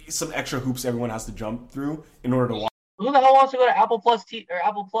just some extra hoops everyone has to jump through in order to watch. Who the hell wants to go to Apple Plus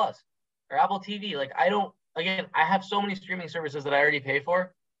or Apple TV? I have so many streaming services that I already pay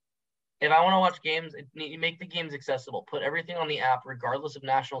for. If I want to watch games, you make the games accessible. Put everything on the app, regardless of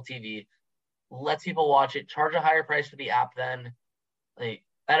national TV. Let people watch it. Charge a higher price for the app then. I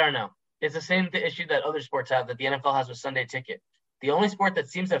don't know. It's the same issue that other sports have that the NFL has with Sunday Ticket. The only sport that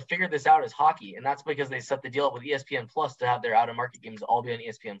seems to have figured this out is hockey, and that's because they set the deal up with ESPN Plus to have their out-of-market games all be on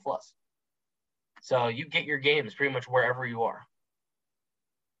ESPN Plus. So you get your games pretty much wherever you are.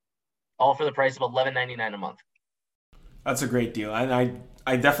 All for the price of $11.99 a month. That's a great deal. And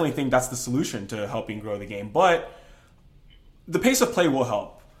I definitely think that's the solution to helping grow the game. But the pace of play will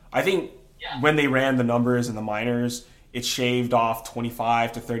help. I think when they ran the numbers in the minors, it shaved off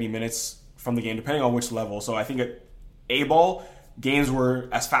 25 to 30 minutes from the game, depending on which level. So I think at A-ball, games were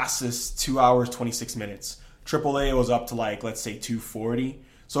as fast as 2 hours, 26 minutes. AAA was up to let's say 240.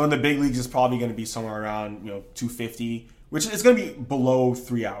 So in the big leagues, it's probably going to be somewhere around 250, which is going to be below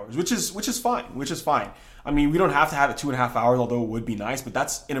 3 hours, which is fine. I mean, we don't have to have it 2.5 hours, although it would be nice, but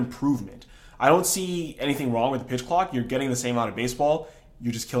that's an improvement. I don't see anything wrong with the pitch clock. You're getting the same amount of baseball.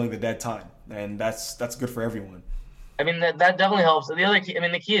 You're just killing the dead time, and that's good for everyone. I mean, that definitely helps. The other key,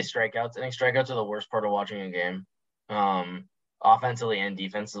 the key is strikeouts. I think strikeouts are the worst part of watching a game, offensively and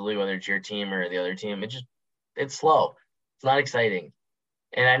defensively, whether it's your team or the other team. It's slow. It's not exciting.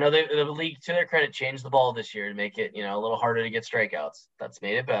 And I know the league, to their credit, changed the ball this year to make it, a little harder to get strikeouts. That's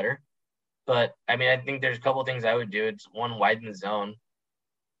made it better. But, I think there's a couple of things I would do. It's one, widen the zone.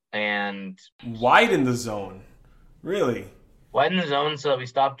 And widen the zone? Really? Widen the zone so that we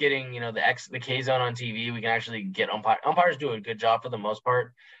stop getting, the K zone on TV. We can actually get umpires do a good job for the most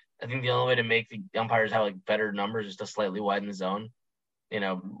part. I think the only way to make the umpires have better numbers is to slightly widen the zone.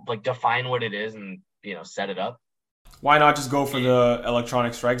 Define what it is and, set it up. Why not just go for the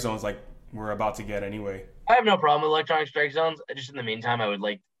electronic strike zones like we're about to get anyway? I have no problem with electronic strike zones. Just in the meantime, I would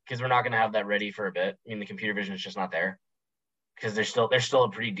because we're not going to have that ready for a bit. The computer vision is just not there because there's still a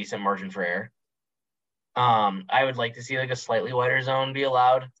pretty decent margin for error. I would like to see a slightly wider zone be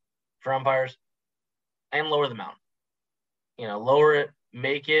allowed for umpires and lower the mound. Lower it,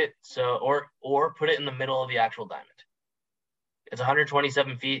 make it so, or put it in the middle of the actual diamond. It's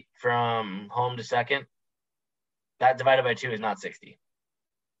 127 feet from home to second. That divided by 2 is not 60.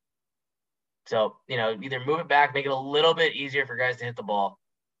 So, either move it back, make it a little bit easier for guys to hit the ball.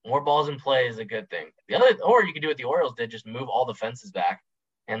 More balls in play is a good thing. Or you could do what the Orioles did, just move all the fences back,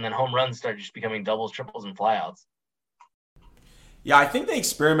 and then home runs start just becoming doubles, triples, and flyouts. Yeah, I think they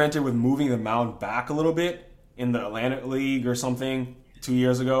experimented with moving the mound back a little bit in the Atlantic League or something 2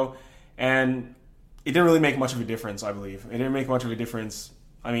 years ago, and it didn't really make much of a difference, I believe. It didn't make much of a difference.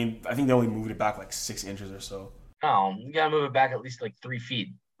 I think they only moved it back 6 inches or so. Oh, you got to move it back at least 3 feet.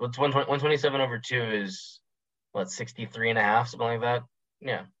 What's 127 over 2 is, 63 and a half, something like that?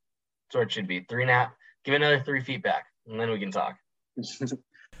 Yeah, that's where it should be. 3.5. Give it another 3 feet back, and then we can talk.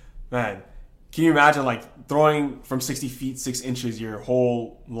 Man, can you imagine throwing from 60 feet, 6 inches your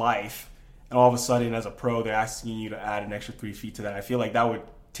whole life, and all of a sudden as a pro, they're asking you to add an extra 3 feet to that? I feel like that would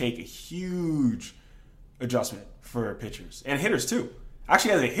take a huge adjustment for pitchers and hitters too.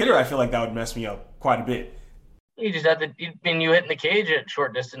 Actually, as a hitter, I feel like that would mess me up quite a bit. You just have to. You hit in the cage at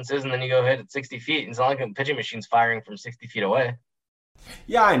short distances, and then you go hit at 60 feet. And it's not like a pitching machine's firing from 60 feet away.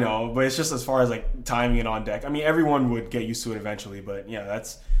 Yeah, I know, but it's just as far as like timing it on deck. I mean, everyone would get used to it eventually, but yeah,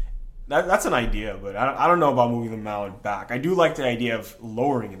 that's an idea. But I don't know about moving the mound back. I do like the idea of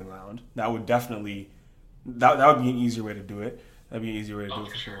lowering the mound. That would definitely that would be an easier way to do it. That'd be an easier way to do it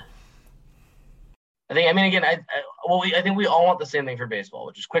for sure. I think. I mean, again, I think we all want the same thing for baseball,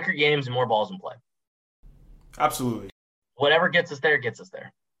 which is quicker games and more balls in play. Absolutely. Whatever gets us there, gets us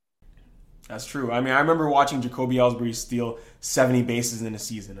there. That's true. I mean, I remember watching Jacoby Ellsbury steal 70 bases in a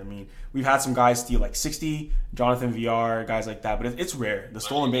season. I mean, we've had some guys steal like 60, Jonathan VR, guys like that, but it's rare. The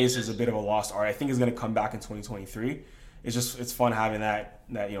stolen base is a bit of a lost art. I think it's going to come back in 2023. It's fun having that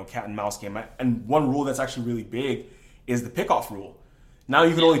cat and mouse game. And one rule that's actually really big is the pickoff rule. Now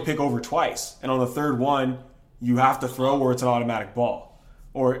you can only pick over twice, and on the third one, you have to throw or it's an automatic ball.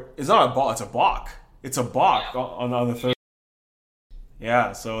 Or it's not a ball, it's a balk. It's a balk on the third.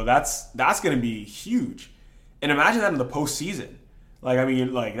 Yeah, so that's going to be huge. And imagine that in the postseason. Like, I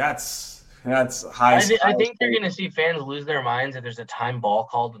mean, like that's high. I think they're going to see fans lose their minds if there's a time ball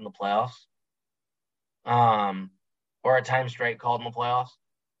called in the playoffs, or a time strike called in the playoffs.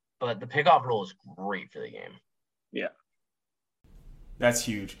 But the pickoff rule is great for the game. Yeah, that's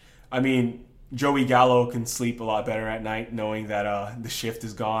huge. I mean, Joey Gallo can sleep a lot better at night knowing that the shift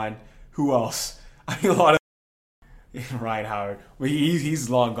is gone. Who else? I mean, a lot of Ryan Howard. Well, he's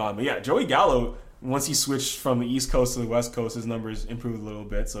long gone. But yeah, Joey Gallo, once he switched from the East Coast to the West Coast, his numbers improved a little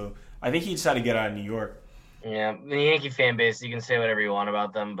bit. So I think he just had to get out of New York. Yeah, the Yankee fan base, you can say whatever you want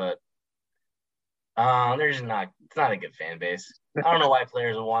about them, but they're just not. It's not a good fan base. I don't know why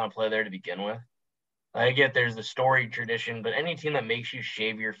players would want to play there to begin with. I get there's the storied tradition, but any team that makes you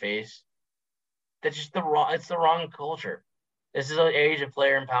shave your face, that's just it's the wrong culture. This is an age of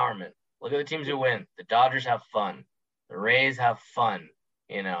player empowerment. Look at the teams who win. The Dodgers have fun. The Rays have fun.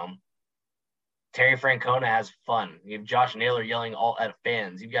 Terry Francona has fun. You have Josh Naylor yelling all at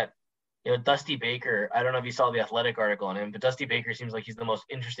fans. You've got, Dusty Baker. I don't know if you saw the Athletic article on him, but Dusty Baker seems like he's the most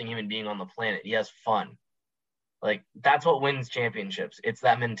interesting human being on the planet. He has fun. Like, that's what wins championships. It's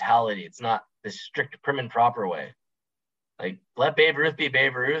that mentality. It's not this strict, prim and proper way. Like, let Babe Ruth be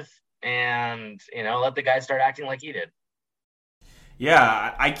Babe Ruth, and let the guy start acting like he did.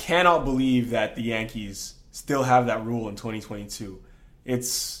 Yeah, I cannot believe that the Yankees still have that rule in 2022.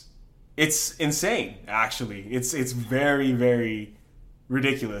 It's insane, actually. It's very, very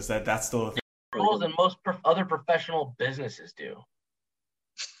ridiculous that that's still a thing. Rules than most other professional businesses do.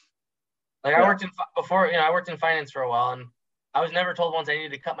 Like, I worked in finance for a while, and I was never told once I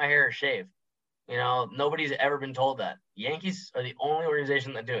needed to cut my hair or shave. Nobody's ever been told that. Yankees are the only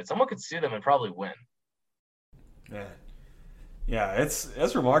organization that do it. Someone could sue them and probably win. Yeah,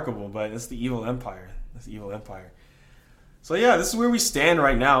 it's remarkable, but it's the evil empire. It's the evil empire. So yeah, this is where we stand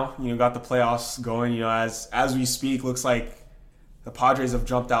right now. Got the playoffs going. As we speak, looks like the Padres have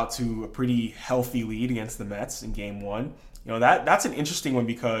jumped out to a pretty healthy lead against the Mets in Game 1. That's an interesting one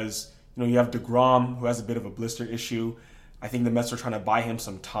because you have DeGrom, who has a bit of a blister issue. I think the Mets are trying to buy him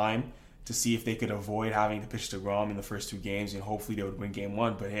some time to see if they could avoid having to pitch DeGrom in the first 2 games, and hopefully they would win Game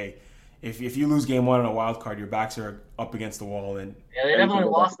 1. But hey, if you lose Game 1 on a wild card, your backs are up against the wall. And yeah, they definitely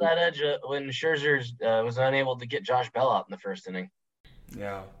lost that edge when Scherzer was unable to get Josh Bell out in the first inning.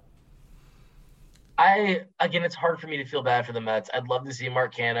 Yeah. Again, it's hard for me to feel bad for the Mets. I'd love to see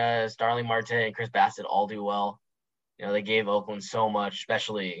Mark Canha, Starling Marte, and Chris Bassett all do well. They gave Oakland so much,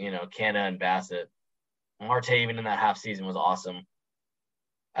 especially, Canha and Bassett. Marte, even in that half season, was awesome.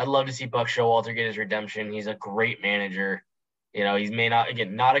 I'd love to see Buck Showalter get his redemption. He's a great manager. He's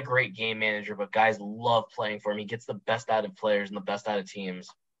not a great game manager, but guys love playing for him. He gets the best out of players and the best out of teams.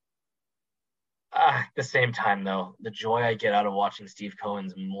 At the same time, though, the joy I get out of watching Steve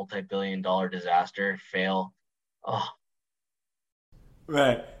Cohen's multi-billion-dollar disaster fail. Oh.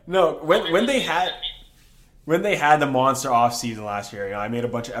 Right. No, when they had the monster offseason last year, I made a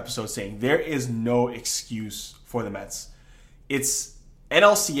bunch of episodes saying there is no excuse for the Mets. It's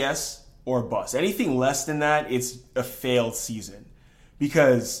NLCS or bust. Anything less than that, it's a failed season.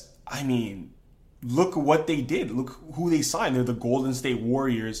 Because, I mean, look what they did. Look who they signed. They're the Golden State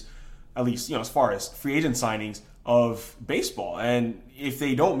Warriors, at least, as far as free agent signings of baseball. And if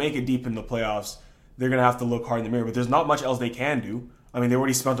they don't make it deep in the playoffs, they're going to have to look hard in the mirror. But there's not much else they can do. I mean, they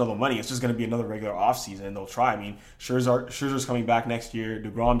already spent all the money. It's just going to be another regular offseason, and they'll try. I mean, Scherzer's coming back next year.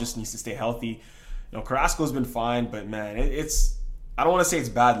 DeGrom just needs to stay healthy. Carrasco's been fine, but, man, it's I don't want to say it's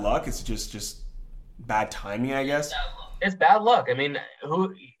bad luck. It's just bad timing, I guess. It's bad luck. I mean,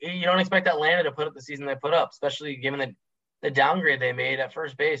 you don't expect Atlanta to put up the season they put up, especially given that the downgrade they made at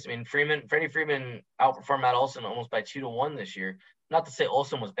first base. I mean, Freddie Freeman outperformed Matt Olson almost by 2-1 this year. Not to say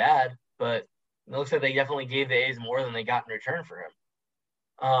Olson was bad, but it looks like they definitely gave the A's more than they got in return for him.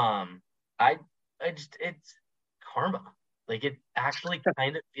 It's karma. Like, it actually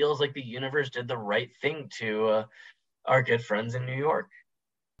kind of feels like the universe did the right thing to our good friends in New York.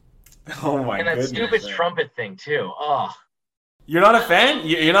 Oh my goodness! And that stupid trumpet thing too. Oh, you're not a fan?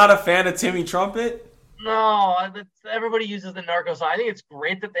 You're not a fan of Timmy Trumpet? No, everybody uses the Narco song. I think it's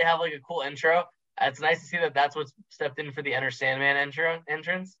great that they have like a cool intro. It's nice to see that that's what's stepped in for the Enter Sandman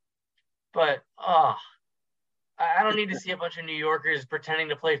entrance. But I don't need to see a bunch of New Yorkers pretending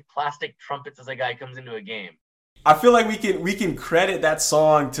to play plastic trumpets as a guy comes into a game. I feel like we can credit that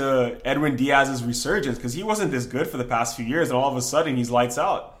song to Edwin Diaz's resurgence, because he wasn't this good for the past few years, and all of a sudden he's lights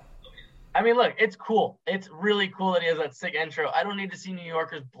out. I mean, look, it's cool. It's really cool that he has that sick intro. I don't need to see New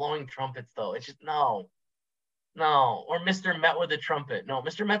Yorkers blowing trumpets, though. It's just, no. Or Mr. Met with a trumpet. No,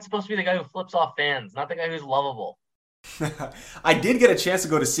 Mr. Met's supposed to be the guy who flips off fans, not the guy who's lovable. I did get a chance to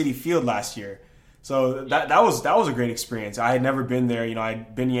go to Citi Field last year. So that was a great experience. I had never been there. You know,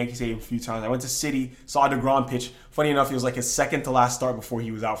 I'd been to Yankee Stadium a few times. I went to Citi, saw DeGrom pitch. Funny enough, it was like his second to last start before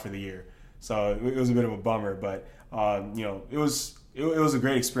he was out for the year. So it was a bit of a bummer, but you know, it was a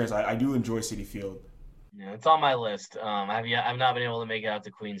great experience. I do enjoy Citi Field. Yeah, it's on my list. I've not been able to make it out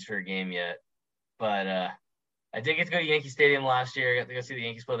to Queens for a game yet, but I did get to go to Yankee Stadium last year. I got to go see the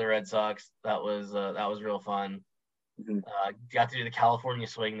Yankees play the Red Sox. That was real fun. Mm-hmm. Got to do the California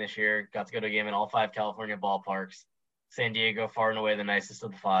swing this year. Got to go to a game in all 5 California ballparks. San Diego, far and away the nicest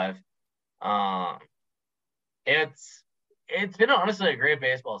of the 5. It's been honestly a great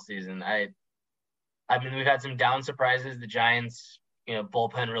baseball season. I mean, we've had some down surprises. The Giants, you know,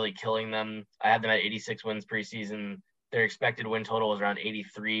 bullpen really killing them. I had them at 86 wins preseason. Their expected win total was around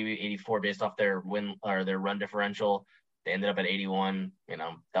 83, 84 based off their win or their run differential. They ended up at 81. You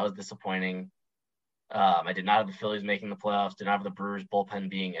know, that was disappointing. I did not have the Phillies making the playoffs. Did not have the Brewers bullpen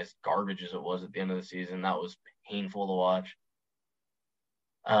being as garbage as it was at the end of the season. That was painful to watch.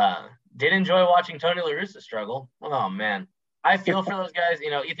 Did enjoy watching Tony La Russa struggle. Oh man, I feel for those guys. You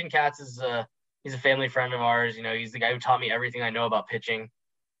know, Ethan Katz is he's a family friend of ours. You know, he's the guy who taught me everything I know about pitching.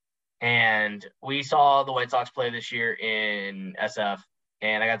 And we saw the White Sox play this year in SF,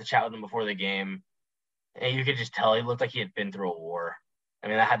 and I got to chat with him before the game. And you could just tell he looked like he had been through a war. I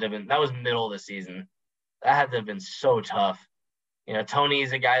mean, that was middle of the season. That had to have been so tough. You know, Tony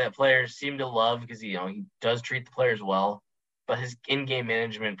is a guy that players seem to love because, you know, he does treat the players well, but his in-game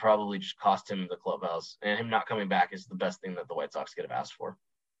management probably just cost him the clubhouse, and him not coming back is the best thing that the White Sox could have asked for.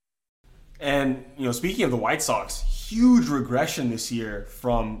 And, you know, speaking of the White Sox, huge regression this year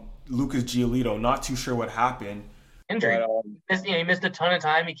from Lucas Giolito. Not too sure what happened. Injury. He missed a ton of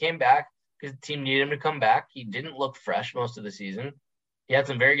time. He came back because the team needed him to come back. He didn't look fresh most of the season. He had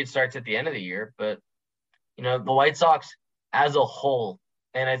some very good starts at the end of the year, but you know, the White Sox as a whole,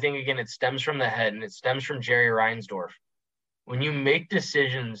 and I think, again, it stems from the head and it stems from Jerry Reinsdorf. When you make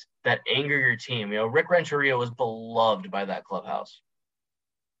decisions that anger your team, you know, Rick Renteria was beloved by that clubhouse.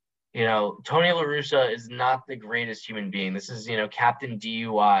 You know, Tony La Russa is not the greatest human being. This is, you know, Captain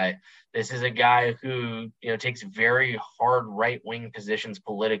DUI. This is a guy who, you know, takes very hard right-wing positions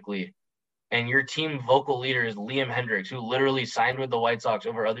politically. And your team vocal leader is Liam Hendriks, who literally signed with the White Sox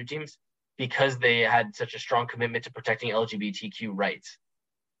over other teams because they had such a strong commitment to protecting LGBTQ rights.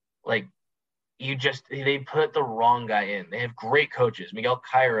 Like, they put the wrong guy in. They have great coaches, Miguel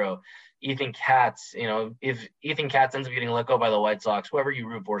Cairo, Ethan Katz. You know, if Ethan Katz ends up getting let go by the White Sox, whoever you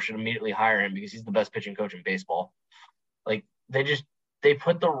root for should immediately hire him because he's the best pitching coach in baseball. Like, they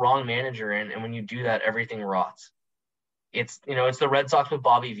put the wrong manager in, and when you do that, everything rots. It's the Red Sox with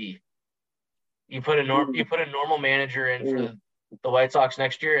Bobby V. You put a normal manager in for the White Sox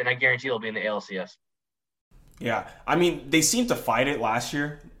next year, and I guarantee they'll be in the ALCS. Yeah, I mean, they seemed to fight it last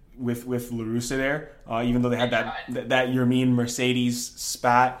year with La Russa there, even though they had that Yermin Mercedes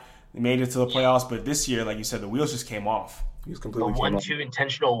spat. They made it to the playoffs, but this year, like you said, the wheels just came off. He was completely the 1-2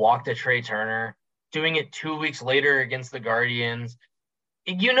 intentional walk to Trey Turner, doing it 2 weeks later against the Guardians.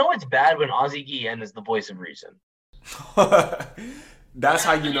 You know it's bad when Ozzie Guillen is the voice of reason. That's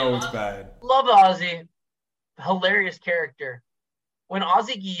how you know it's bad. Love Ozzie. Hilarious character. When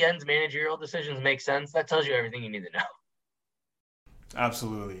Ozzie Guillen's managerial decisions make sense, that tells you everything you need to know.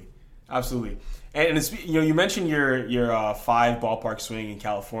 Absolutely. And it's, you know, you mentioned your 5 ballpark swing in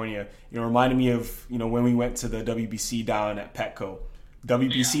California. You know, reminded me of, you know, when we went to the WBC down at Petco.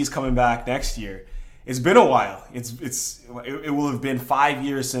 WBC is coming back next year. It's been a while. It will have been 5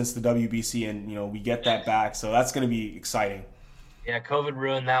 years since the WBC, and you know we get that back, so that's going to be exciting. Yeah, COVID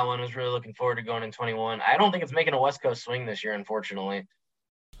ruined that one. I was really looking forward to going in 21. I don't think it's making a West Coast swing this year, unfortunately.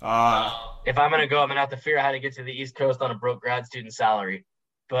 Uh, If I'm gonna go, I'm gonna have to figure out how to get to the East Coast on a broke grad student salary.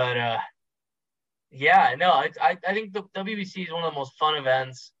 But yeah, no, I think the WBC is one of the most fun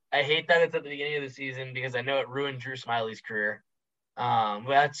events. I hate that it's at the beginning of the season because I know it ruined Drew Smiley's career. But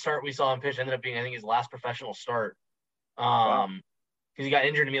that start we saw him pitch ended up being, I think, his last professional start. wow. Because he got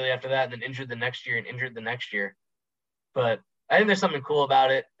injured immediately after that, and then injured the next year, and injured the next year. But I think there's something cool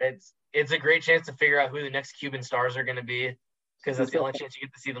about it. It's a great chance to figure out who the next Cuban stars are going to be, because that's the only chance you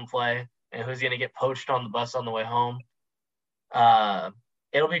get to see them play, and who's going to get poached on the bus on the way home.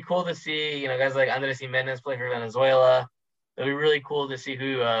 It'll be cool to see, guys like Andres Jimenez play for Venezuela. It'll be really cool to see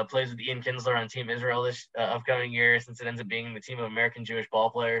who plays with Ian Kinsler on Team Israel this upcoming year, since it ends up being the team of American Jewish ball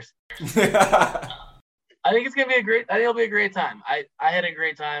players. I think it's gonna be I think it'll be a great time. I had a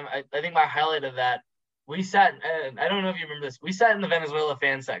great time. I think my highlight of that, we sat. I don't know if you remember this. We sat in the Venezuela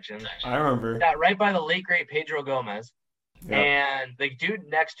fan section. I remember. Sat right by the late great Pedro Gomez, Yep. and the dude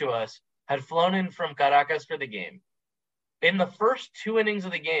next to us had flown in from Caracas for the game. In the first 2 innings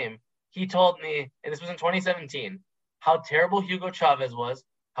of the game, he told me, and this was in 2017, how terrible Hugo Chavez was,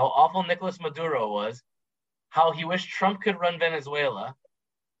 how awful Nicolas Maduro was, how he wished Trump could run Venezuela,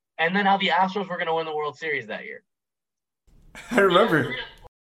 and then how the Astros were going to win the World Series that year. I remember.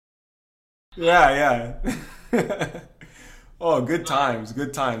 Yeah. Oh, good times.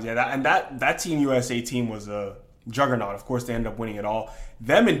 Yeah, that Team USA team was a juggernaut. Of course, they ended up winning it all.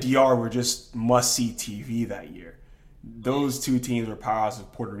 Them and DR were just must-see TV that year. Those two teams were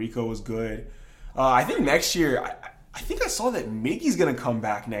powerhouses. Puerto Rico was good. I think next year, I think I saw that Miggy's going to come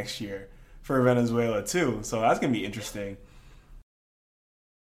back next year for Venezuela too. So that's going to be interesting.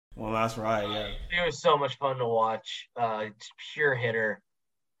 Well, that's right, yeah. It was so much fun to watch. Pure hitter.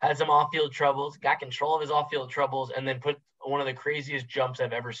 Had some off-field troubles, got control of his off-field troubles, and then put one of the craziest jumps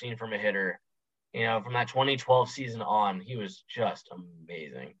I've ever seen from a hitter. From that 2012 season on, he was just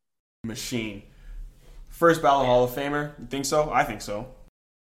amazing. Machine. First ballot Hall of Famer. You think so? I think so.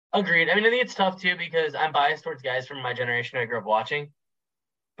 Agreed. I mean, I think it's tough too because I'm biased towards guys from my generation I grew up watching.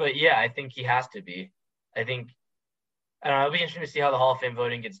 But yeah, I think he has to be. I don't know. It'll be interesting to see how the Hall of Fame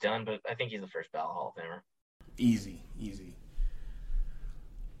voting gets done, but I think he's the first ballot Hall of Famer. Easy.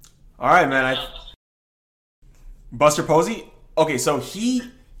 All right, man. Buster Posey. Okay, so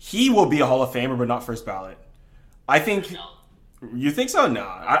he will be a Hall of Famer, but not first ballot. I think. You think so? No,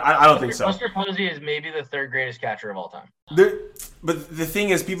 I don't think so. Buster Posey is maybe the third greatest catcher of all time. But the thing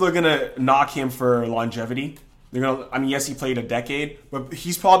is, people are gonna knock him for longevity. Yes, he played a decade, but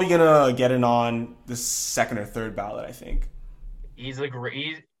he's probably gonna get it on the second or third ballot. I think. There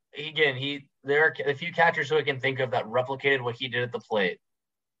are a few catchers who I can think of that replicated what he did at the plate.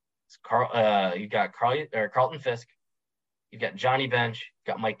 You got Carlton Fisk, you've got Johnny Bench,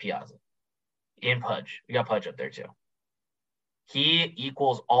 you've got Mike Piazza, Ian Pudge. You got Pudge up there too. He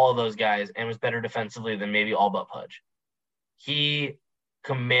equals all of those guys and was better defensively than maybe all but Pudge. He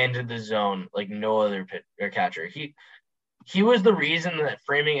commanded the zone like no other catcher. He was the reason that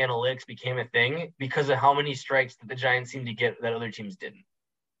framing analytics became a thing because of how many strikes that the Giants seemed to get that other teams didn't.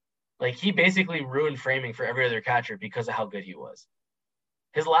 Like, he basically ruined framing for every other catcher because of how good he was.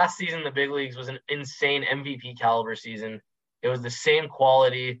 His last season in the big leagues was an insane MVP caliber season. It was the same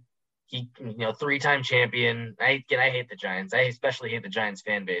quality. He, 3-time champion. I hate the Giants. I especially hate the Giants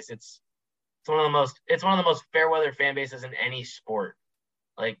fan base. It's one of the most fair weather fan bases in any sport.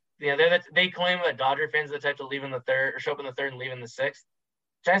 Like, they claim that Dodger fans are the type to leave in the third or show up in the third and leave in the sixth.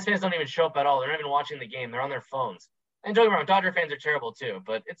 Giants fans don't even show up at all. They're not even watching the game. They're on their phones. And don't get me wrong, Dodger fans are terrible too,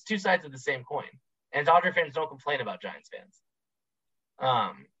 but it's two sides of the same coin. And Dodger fans don't complain about Giants fans.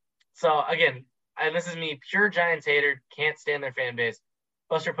 So again, this is me, pure Giants hater, can't stand their fan base.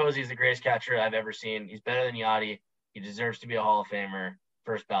 Buster Posey is the greatest catcher I've ever seen. He's better than Yachty. He deserves to be a Hall of Famer.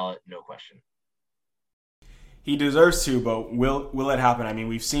 First ballot, no question. He deserves to, but will it happen? I mean,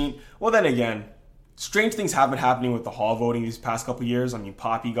 we've seen. Well, then again, strange things have been happening with the Hall voting these past couple of years. I mean,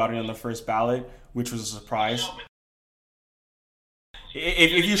 Poppy got in on the first ballot, which was a surprise.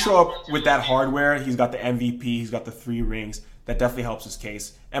 If you show up with that hardware, he's got the MVP, he's got the 3 rings. That definitely helps his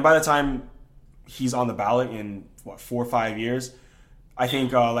case. And by the time he's on the ballot in 4 or 5 years, I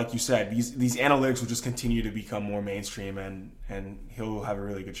think, like you said, these analytics will just continue to become more mainstream, and he'll have a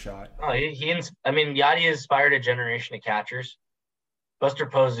really good shot. Oh, Yachty inspired a generation of catchers. Buster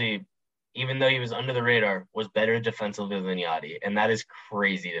Posey, even though he was under the radar, was better defensively than Yachty, and that is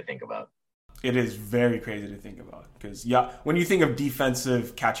crazy to think about. It is very crazy to think about because when you think of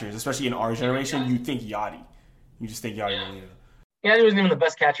defensive catchers, especially in our generation, you think Yachty. You just think Yachty Molina. Yachty wasn't even the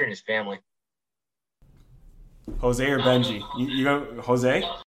best catcher in his family. Jose or Benji? You go Jose?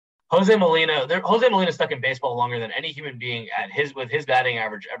 Jose Molina. Jose Molina stuck in baseball longer than any human being with his batting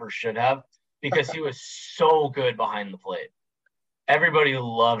average ever should have, because he was so good behind the plate. Everybody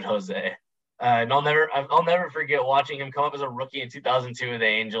loved Jose. And I'll never forget watching him come up as a rookie in 2002 with the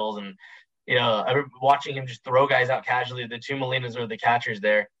Angels, and watching him just throw guys out casually. The two Molinas were the catchers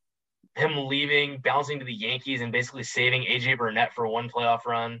there. Him leaving, bouncing to the Yankees, and basically saving AJ Burnett for one playoff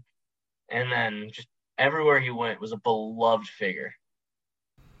run, and then just everywhere he went was a beloved figure.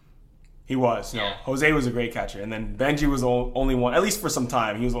 He was. No, Jose was a great catcher, and then Benji was the only one, at least for some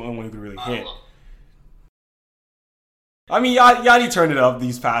time. He was the only one who could really hit. I mean, Yadi turned it up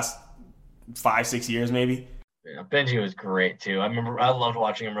these past 5-6 years, maybe. Yeah, Benji was great too. I loved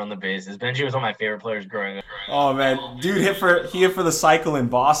watching him run the bases. Benji was one of my favorite players growing up. Oh man, dude hit for the cycle in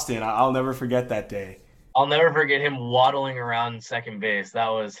Boston. I'll never forget that day. I'll never forget him waddling around second base. That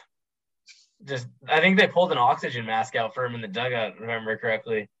was just, I think they pulled an oxygen mask out for him in the dugout, if I remember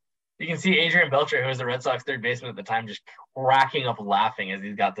correctly. You can see Adrian Beltre, who was the Red Sox third baseman at the time, just cracking up laughing as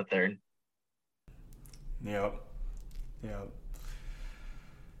he got to third. Yep.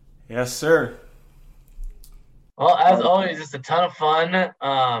 Yes, sir. Well, as always, it's a ton of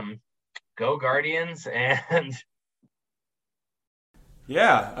fun. Go Guardians, and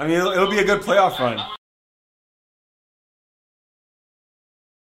yeah, I mean it'll be a good playoff run.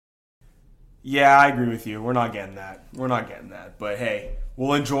 Yeah, I agree with you. We're not getting that. But hey,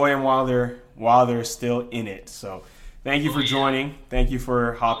 we'll enjoy them while they're still in it. So, thank you for joining. Thank you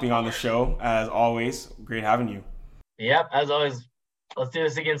for hopping on the show. As always, great having you. Yep, as always. Let's do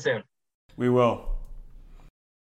this again soon. We will.